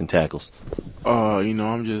sacks and tackles. I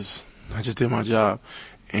just did my job,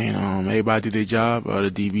 and everybody did their job.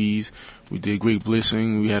 The DBs, we did great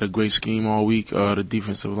blitzing. We had a great scheme all week. The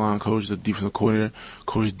defensive line coach, the defensive coordinator,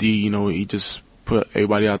 Coach D, he just put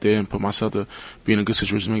everybody out there and put myself to be in a good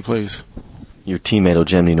situation to make plays. Your teammate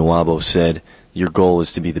Ojemi Nwabu said your goal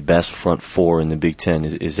is to be the best front four in the Big Ten.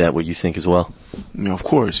 Is that what you think as well? Of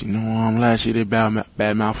course. Last year they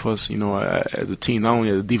bad mouth us, as a team, not only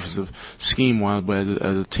as a defensive scheme-wise, but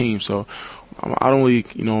as a team. So I don't really,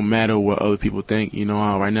 matter what other people think.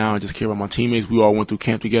 Right now I just care about my teammates. We all went through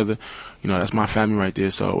camp together. That's my family right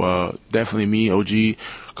there. So definitely me, OG,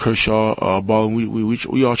 Kershaw, Baldwin,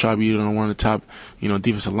 we all try to be one of the top,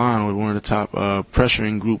 defensive line or one of the top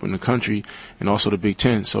pressuring group in the country and also the Big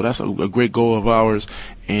Ten. So that's a great goal of ours.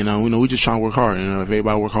 And we just try to work hard. And if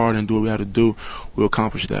everybody work hard and do what we have to do, we'll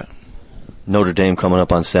accomplish that. Notre Dame coming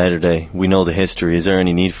up on Saturday. We know the history. Is there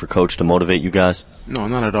any need for Coach to motivate you guys? No,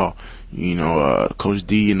 not at all. Coach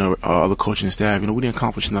D and the other coaching staff, we didn't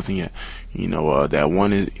accomplish nothing yet. That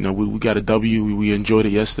one is, we got a W. We enjoyed it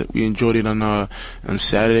yesterday. We enjoyed it on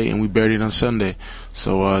Saturday, and we buried it on Sunday.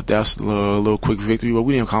 So that's a little quick victory, but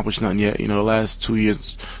we didn't accomplish nothing yet. The last 2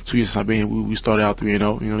 years since I've been here, we started out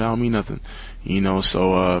 3-0. That don't mean nothing.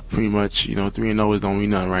 So pretty much, 3-0 don't mean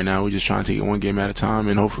nothing right now. We're just trying to take it one game at a time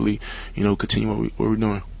and hopefully, continue what we're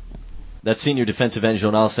doing. That senior defensive end,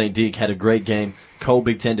 Jonal St-Dic, had a great game.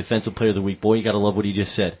 Co-Big Ten Defensive Player of the Week. Boy, you got to love what he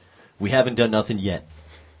just said. We haven't done nothing yet.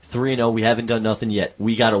 3-0, we haven't done nothing yet.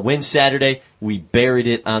 We got to win Saturday. We buried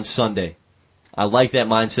it on Sunday. I like that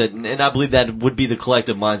mindset, and I believe that would be the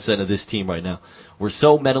collective mindset of this team right now. We're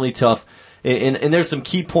so mentally tough, and there's some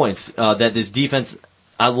key points that this defense,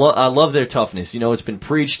 I love their toughness. It's been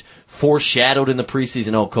preached, foreshadowed in the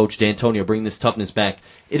preseason. Oh, Coach D'Antonio, bring this toughness back.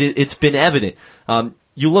 It's been evident.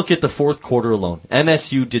 You look at the fourth quarter alone.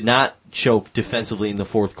 MSU did not choke defensively in the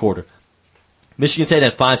fourth quarter. Michigan State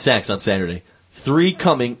had 5 sacks on Saturday, 3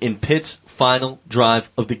 coming in Pitt's final drive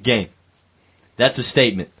of the game. That's a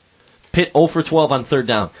statement. Pitt 0 for 12 on third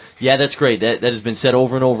down. Yeah, that's great. That has been said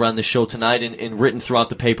over and over on the show tonight and written throughout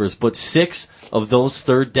the papers. But 6 of those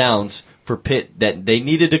third downs for Pitt that they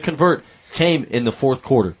needed to convert came in the fourth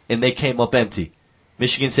quarter, and they came up empty.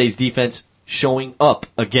 Michigan State's defense showing up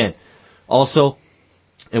again. Also,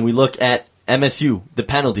 and we look at MSU, the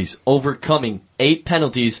penalties, overcoming 8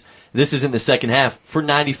 penalties This is in the second half for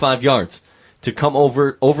 95 yards.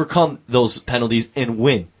 To overcome those penalties and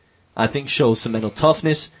win, I think shows some mental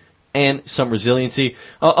toughness and some resiliency.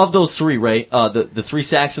 Of those three, Ray, the 3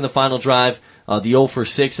 sacks in the final drive, the 0 for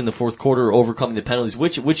 6 in the fourth quarter, overcoming the penalties,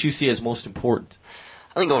 which you see as most important?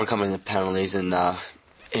 I think overcoming the penalties, and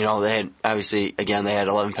they had obviously again they had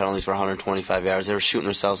 11 penalties for 125 yards. They were shooting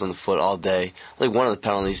themselves in the foot all day. I think one of the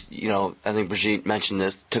penalties, I think Brigitte mentioned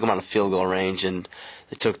this, took them out of field goal range, and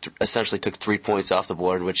it essentially took 3 points off the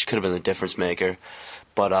board, which could have been the difference maker.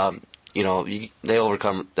 But they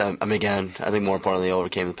overcome. Again, I think more importantly, they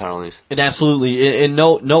overcame the penalties. And absolutely, and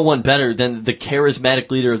no one better than the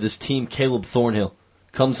charismatic leader of this team, Caleb Thornhill,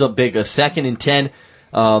 comes up big. A 2nd and 10.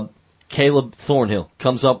 Caleb Thornhill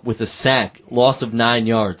comes up with a sack, loss of 9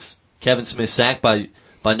 yards. Kevin Smith sacked by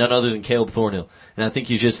none other than Caleb Thornhill. And I think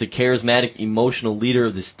he's just a charismatic, emotional leader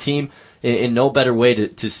of this team. In no better way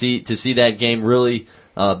to see that game really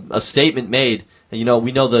a statement made. We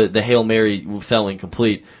know the Hail Mary fell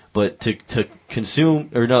incomplete, but to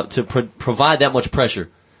provide that much pressure,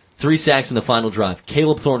 3 sacks in the final drive,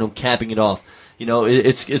 Caleb Thornhill capping it off.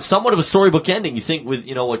 It's somewhat of a storybook ending. You think with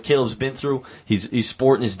what Caleb's been through, he's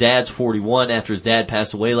sporting his dad's 41 after his dad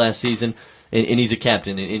passed away last season, and he's a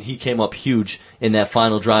captain, and he came up huge in that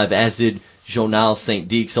final drive, as did Jonal St.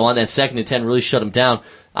 Deek. So on that 2nd and 10, really shut him down.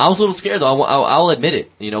 I was a little scared though. I'll admit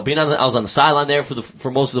it. I was on the sideline there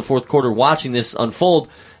for most of the fourth quarter, watching this unfold.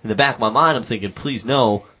 In the back of my mind, I'm thinking, please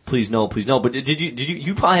no. But did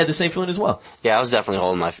you probably had the same feeling as well? Yeah, I was definitely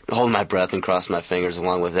holding my breath and crossing my fingers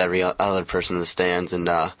along with every other person in the stands, and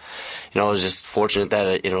I was just fortunate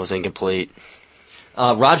that it was incomplete.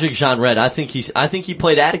 Roderick Jean-Red, I think he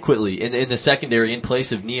played adequately in the secondary in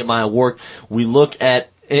place of Nehemiah Wark. We look at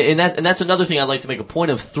and that's another thing I'd like to make a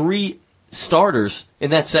point of. 3 starters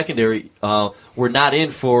in that secondary were not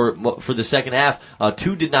in for the second half.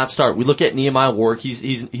 2 did not start. We look at Nehemiah Wark.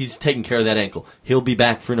 He's taking care of that ankle. He'll be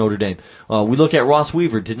back for Notre Dame. We look at Ross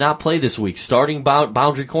Weaver. Did not play this week. Starting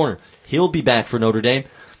boundary corner. He'll be back for Notre Dame.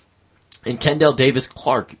 And Kendall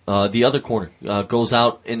Davis-Clark, the other corner, goes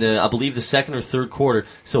out in I believe the 2nd or 3rd quarter.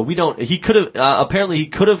 So he could have, apparently he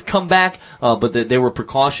could have come back, but they were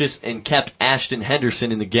precautious and kept Ashton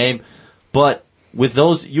Henderson in the game. But with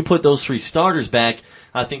you put those 3 starters back,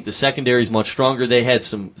 I think the secondary is much stronger. They had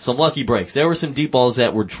some lucky breaks. There were some deep balls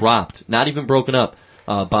that were dropped, not even broken up,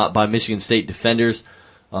 by Michigan State defenders.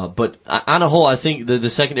 But on a whole, I think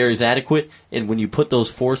the secondary is adequate. And when you put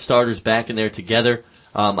those 4 starters back in there together,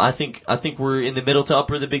 I think we're in the middle to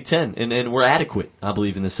upper of the Big Ten, and we're adequate, I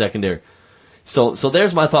believe, in the secondary. So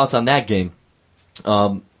there's my thoughts on that game.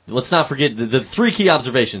 Let's not forget the 3 key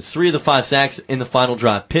observations. 3 of the 5 sacks in the final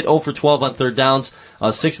drive. Pitt 0 for 12 on 3rd downs,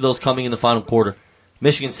 6 of those coming in the final quarter.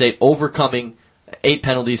 Michigan State overcoming 8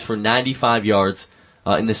 penalties for 95 yards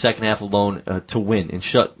in the second half alone to win and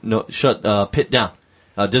shut Pitt down.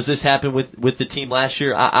 Does this happen with the team last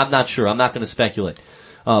year? I'm not sure. I'm not going to speculate.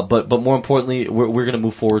 But more importantly, we're going to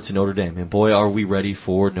move forward to Notre Dame. And boy, are we ready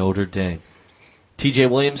for Notre Dame. TJ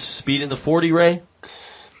Williams, speed in the 40, Ray?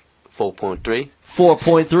 4.3.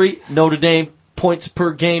 4.3. Notre Dame points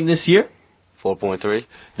per game this year? 4.3.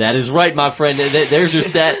 That is right, my friend. There's your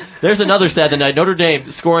stat. There's another stat tonight. Notre Dame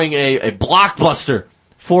scoring a blockbuster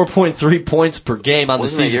 4.3 points per game on the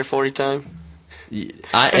season. Wasn't that your 40 time?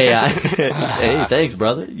 Hey, thanks,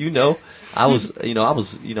 brother. I was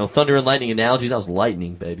thunder and lightning analogies. I was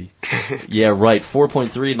lightning, baby. Yeah, right.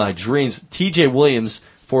 4.3 in my dreams. TJ Williams,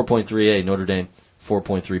 4.3. Notre Dame,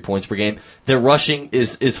 4.3 points per game. Their rushing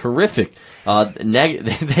is horrific.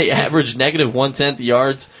 They average negative 1/10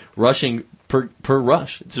 yards rushing per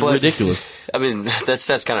rush. It's ridiculous. I mean,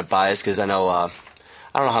 that's kind of biased because I know I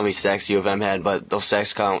don't know how many sacks U of M had, but those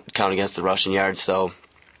sacks count against the rushing yards. So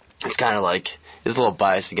it's kind of like. It's a little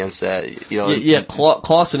biased against that, Yeah,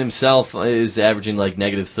 Clausen himself is averaging like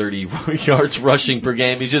negative 30 yards rushing per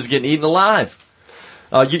game. He's just getting eaten alive.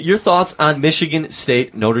 Your thoughts on Michigan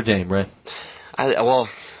State, Notre Dame, Ray?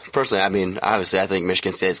 Personally, I mean, obviously, I think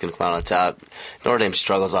Michigan State is going to come out on top. Notre Dame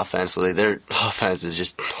struggles offensively. Their offense is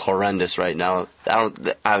just horrendous right now.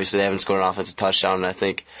 Obviously, they haven't scored an offensive touchdown, and I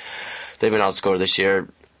think they've been outscored this year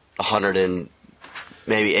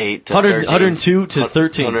 102 to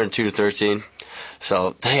 13.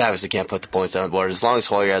 So they obviously can't put the points on the board. As long as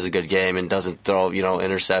Hoyer has a good game and doesn't throw,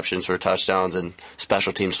 interceptions for touchdowns and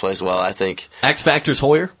special teams plays well, I think. X factor's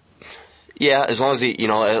Hoyer? Yeah, as long as he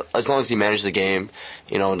manages the game,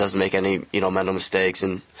 and doesn't make any, mental mistakes.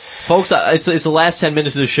 And folks, it's the last 10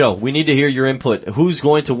 minutes of the show. We need to hear your input. Who's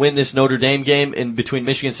going to win this Notre Dame game in between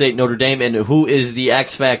Michigan State and Notre Dame, and who is the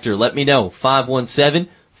X factor? Let me know.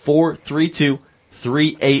 517-432-3776.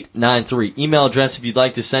 3893. Email address if you'd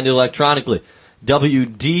like to send it electronically,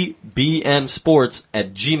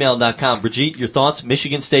 wdbmsports@gmail.com. Brigitte, your thoughts?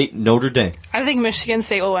 Michigan State, Notre Dame. I think Michigan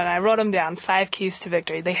State will win. I wrote them down. 5 keys to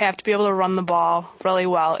victory. They have to be able to run the ball really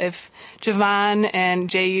well. If Javon and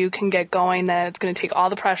JU can get going, then it's going to take all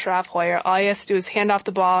the pressure off Hoyer. All he has to do is hand off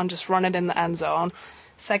the ball and just run it in the end zone.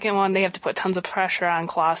 Second one, they have to put tons of pressure on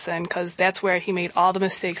Clausen because that's where he made all the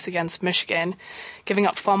mistakes against Michigan, giving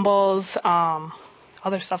up fumbles,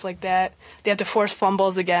 other stuff like that. They have to force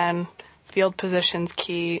fumbles again. Field position's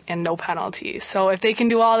key, and no penalties. So if they can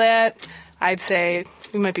do all that, I'd say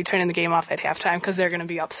we might be turning the game off at halftime because they're going to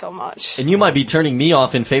be up so much. And you might be turning me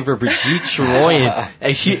off in favor of Brigitte Charoyan.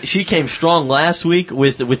 Hey, she came strong last week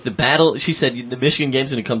with the battle. She said the Michigan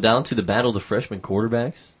game's going to come down to the battle of the freshman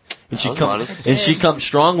quarterbacks. And she comes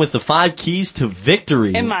strong with the 5 keys to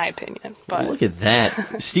victory. In my opinion. But look at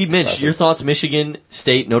that. Steve Minch, your thoughts, Michigan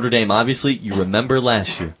State, Notre Dame. Obviously, you remember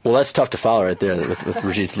last year. Well, that's tough to follow right there with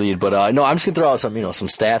Brigitte's lead. But no, I'm just going to throw out some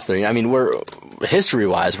stats there. I mean,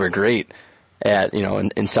 history-wise, we're great at,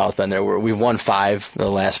 in South Bend there. We've won 5 of the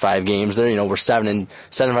last 5 games there. We're 7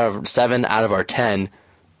 out of our 10.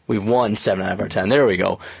 We've won 7 out of our 10. There we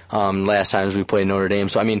go. Last times we played Notre Dame.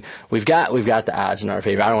 So, I mean, we've got the odds in our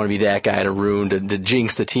favor. I don't want to be that guy to ruin, to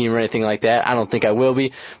jinx the team or anything like that. I don't think I will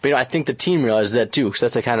be. But, I think the team realizes that, too, because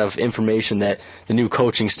that's the kind of information that the new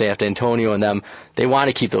coaching staff, D'Antonio and them, they want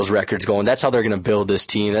to keep those records going. That's how they're going to build this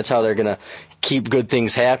team. That's how they're going to keep good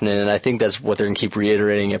things happening. And I think that's what they're going to keep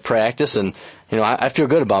reiterating at practice. And, I feel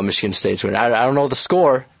good about Michigan State's win. I don't know the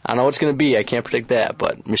score. I don't know what it's going to be. I can't predict that,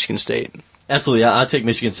 but Michigan State. Absolutely. I'll take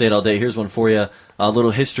Michigan State all day. Here's one for you, a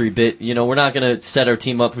little history bit. We're not going to set our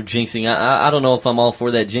team up for jinxing. I don't know if I'm all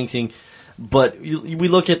for that jinxing, but we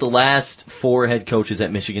look at the last 4 head coaches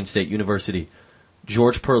at Michigan State University.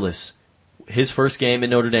 George Perlis, his first game in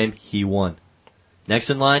Notre Dame, he won. Next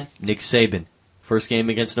in line, Nick Saban. First game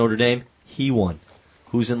against Notre Dame, he won.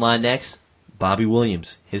 Who's in line next? Bobby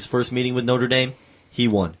Williams. His first meeting with Notre Dame, he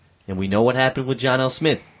won. And we know what happened with John L.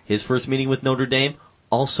 Smith. His first meeting with Notre Dame,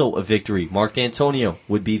 also a victory. Mark D'Antonio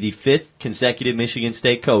would be the 5th consecutive Michigan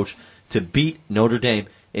State coach to beat Notre Dame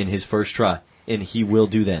in his first try, and he will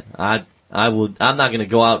do that. I'm not going to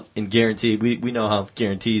go out and guarantee. We know how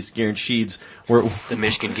guarantees work. The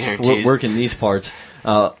Michigan guarantees work in these parts.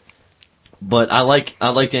 But I like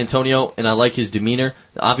D'Antonio, and I like his demeanor.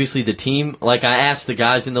 Obviously, the team, like I asked the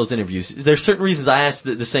guys in those interviews, there's certain reasons I asked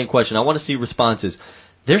the same question. I want to see responses.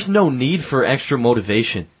 There's no need for extra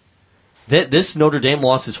motivation. This Notre Dame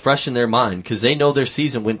loss is fresh in their mind because they know their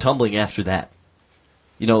season went tumbling after that.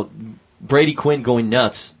 Brady Quinn going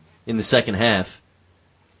nuts in the second half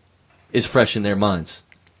is fresh in their minds.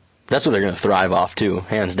 That's what they're going to thrive off too,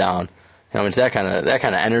 hands down. It's that kind of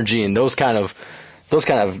energy and those kind of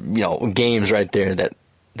games right there that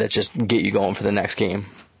just get you going for the next game.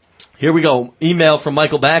 Here we go. Email from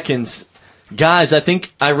Michael Batkins. Guys, I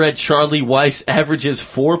think I read Charlie Weiss averages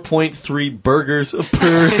 4.3 burgers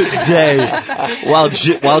per day, while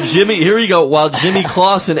Jimmy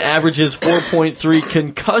Clausen averages 4.3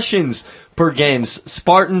 concussions per game.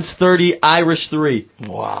 Spartans 30, Irish 3.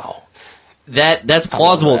 Wow, that's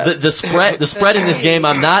plausible. The spread in this game.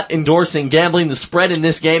 I'm not endorsing gambling. The spread in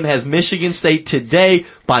this game has Michigan State today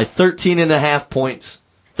by 13.5 points.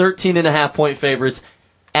 13.5 point favorites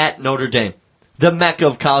at Notre Dame. The mecca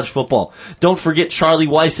of college football. Don't forget Charlie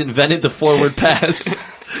Weiss invented the forward pass.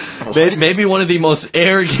 Maybe one of the most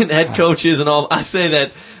arrogant head coaches in all. I say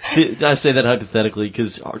that hypothetically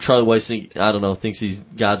because Charlie Weiss, thinks he's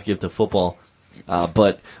God's gift of football.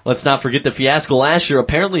 But let's not forget the fiasco last year.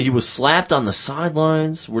 Apparently, he was slapped on the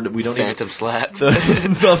sidelines. Slap.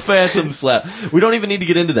 The phantom slap. We don't even need to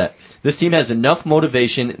get into that. This team has enough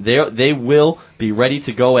motivation. They will be ready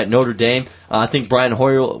to go at Notre Dame. I think Brian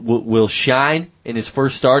Hoyer will shine in his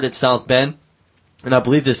first start at South Bend. And I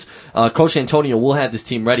believe this Coach D'Antonio will have this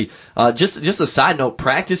team ready. Just a side note,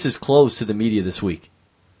 practice is closed to the media this week.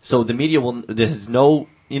 So the media there's no,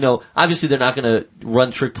 obviously they're not going to run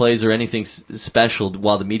trick plays or anything special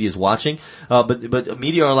while the media is watching. But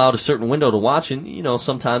media are allowed a certain window to watch, and,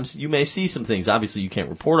 sometimes you may see some things. Obviously you can't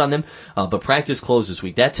report on them, but practice closed this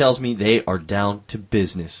week. That tells me they are down to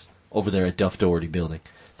business over there at Duff Doherty Building.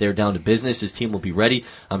 They're down to business. His team will be ready.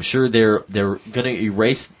 I'm sure they're going to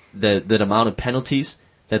erase the amount of penalties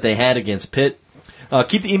that they had against Pitt.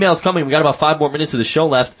 Keep the emails coming. We got about 5 more minutes of the show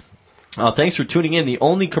left. Thanks for tuning in. The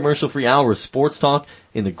only commercial-free hour of sports talk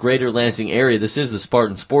in the greater Lansing area. This is the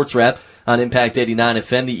Spartan Sports Wrap on Impact 89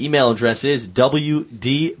 FM. The email address is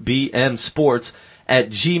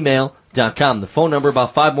wdbmsports@gmail.com. The phone number,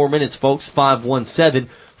 about 5 more minutes, folks,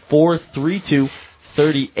 517-432-5254.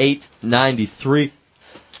 38-93.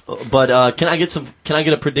 But can I get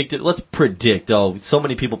a predicted? Let's predict. Oh, so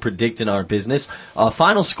many people predict in our business.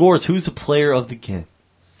 Final scores. Who's the player of the game?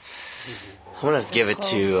 I'm gonna give it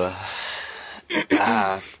to.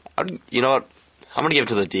 You know what? I'm gonna give it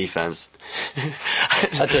to the defense.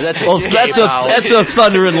 That's a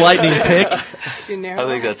thunder and lightning pick. I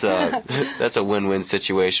think that's a win-win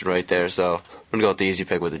situation right there. So I'm gonna go with the easy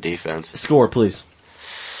pick with the defense. Score, please.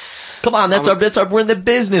 Come on, we're in the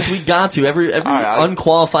business. We got to. Every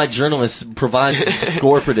unqualified journalist provides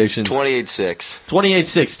score predictions. 28-6.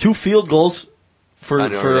 28-6. 2 field goals for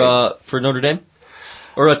Notre Dame.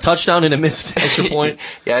 Or a touchdown and a missed extra point.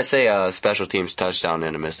 Yeah, I say special teams touchdown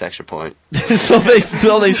and a missed extra point. So they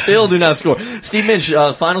still do not score. Steve Minch,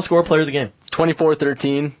 final score, player of the game.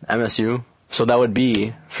 24-13 MSU. So that would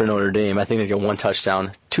be for Notre Dame. I think they get 1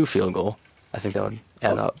 touchdown, 2 field goal. I think that would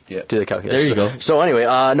add up to the calculation. There you go. So anyway,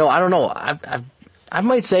 no, I don't know. I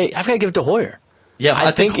might say I've got to give it to Hoyer. Yeah,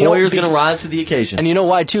 I think Hoyer's going to rise to the occasion. And you know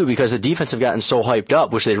why, too? Because the defense have gotten so hyped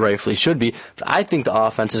up, which they rightfully should be. But I think the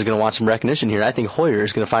offense is going to want some recognition here. I think Hoyer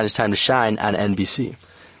is going to find his time to shine on NBC.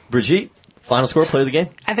 Brigitte, final score, player of the game?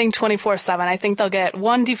 I think 24-7. I think they'll get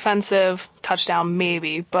 1 defensive touchdown,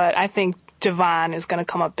 maybe. But I think Javon is going to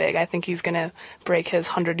come up big. I think he's going to break his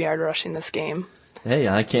 100-yard rushing this game. Hey,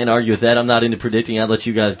 I can't argue with that. I'm not into predicting. I'll let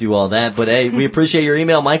you guys do all that. But, hey, we appreciate your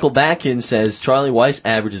email. Michael Batkin says Charlie Weiss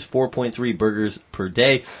averages 4.3 burgers per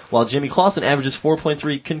day, while Jimmy Clausen averages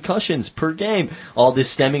 4.3 concussions per game. All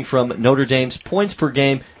this stemming from Notre Dame's points per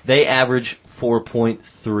game. They average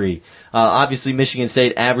 4.3. Obviously, Michigan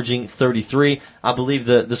State averaging 33. I believe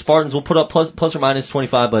the Spartans will put up plus or minus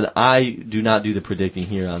 25, but I do not do the predicting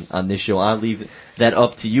here on this show. I'll leave that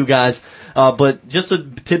up to you guys. But just a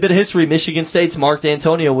tidbit of history, Michigan State's Mark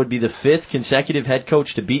D'Antonio would be the 5th consecutive head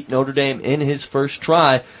coach to beat Notre Dame in his first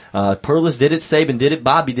try. Perlis did it, Saban did it,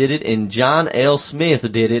 Bobby did it, and John L. Smith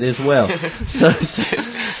did it as well.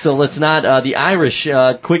 So let's not. The Irish,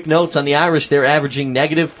 quick notes on the Irish, they're averaging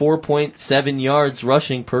negative 4.7 yards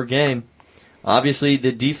rushing per game. Obviously,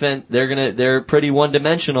 the defense, they're pretty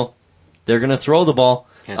one-dimensional. They're going to throw the ball.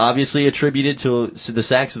 Yes. Obviously attributed to the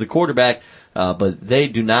sacks of the quarterback. But they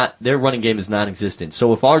do not. Their running game is non-existent.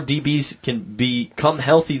 So if our DBs can become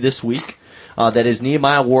healthy this week, that is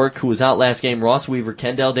Nehemiah Warwick, who was out last game, Ross Weaver,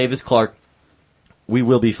 Kendall Davis-Clark, we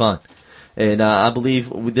will be fine. And I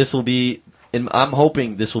believe this will be. And I'm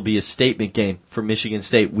hoping this will be a statement game for Michigan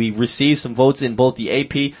State. We received some votes in both the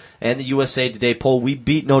AP and the USA Today poll. We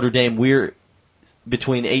beat Notre Dame. We're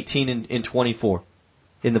between 18 and 24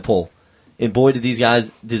 in the poll. And boy, did these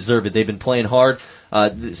guys deserve it. They've been playing hard.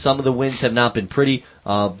 Some of the wins have not been pretty,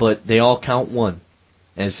 but they all count 1.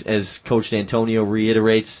 As Coach D'Antonio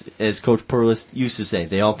reiterates, as Coach Perlis used to say,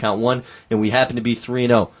 they all count 1, and we happen to be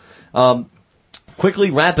 3-0.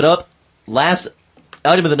 Quickly wrap it up. Last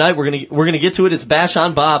item of the night, we're gonna get to it. It's Bash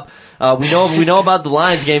on Bob. We know about the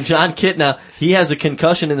Lions game. John Kitna, he has a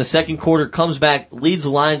concussion in the second quarter, comes back, leads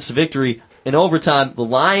the Lions to victory. In overtime, the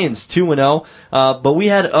Lions 2-0. But we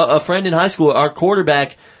had a friend in high school, our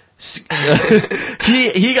quarterback.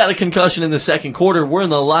 He got a concussion in the second quarter. We're in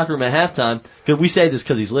the locker room at halftime. We say this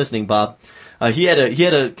because he's listening, Bob. He had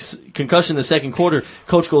a concussion in the second quarter.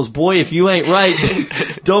 Coach goes, boy, if you ain't right,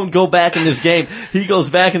 don't go back in this game. He goes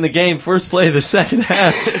back in the game, first play of the second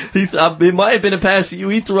half. It might have been a pass to you.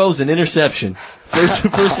 He throws an interception. First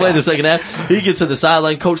play of the second half. He gets to the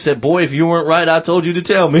sideline. Coach said, boy, if you weren't right, I told you to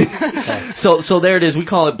tell me. So there it is. We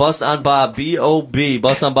call it Bust on Bob, B-O-B.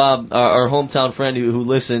 Bust on Bob, our hometown friend who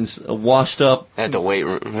listens, washed up. At the weight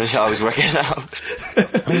room. I was working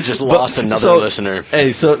out. We just lost another listener.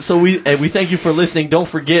 Hey, so we thank you for listening. Don't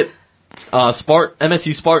forget,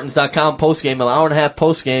 MSUSpartans.com postgame, an hour and a half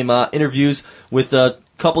postgame interviews with a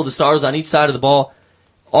couple of the stars on each side of the ball.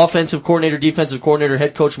 Offensive coordinator, defensive coordinator,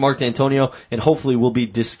 head coach Mark D'Antonio, and hopefully we'll be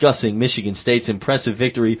discussing Michigan State's impressive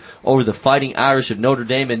victory over the Fighting Irish of Notre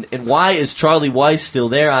Dame. And why is Charlie Weiss still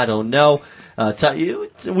there? I don't know.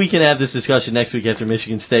 We can have this discussion next week after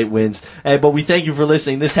Michigan State wins. But we thank you for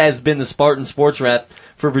listening. This has been the Spartan Sports Wrap.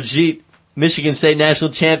 For Brigitte, Michigan State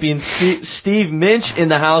national champion Steve Minch in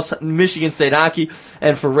the house, Michigan State hockey.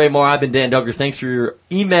 And for Ray Moore, I've been Dan Duggar. Thanks for your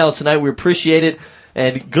emails tonight. We appreciate it.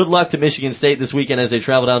 And good luck to Michigan State this weekend as they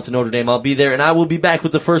travel down to Notre Dame. I'll be there, and I will be back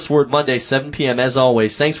with the First Word Monday, 7 p.m. as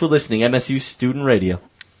always. Thanks for listening, MSU Student Radio.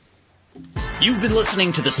 You've been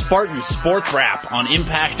listening to the Spartan Sports Wrap on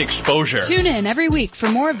Impact Exposure. Tune in every week for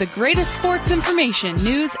more of the greatest sports information,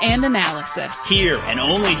 news, and analysis. Here and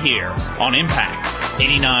only here on Impact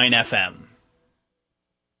 89 FM.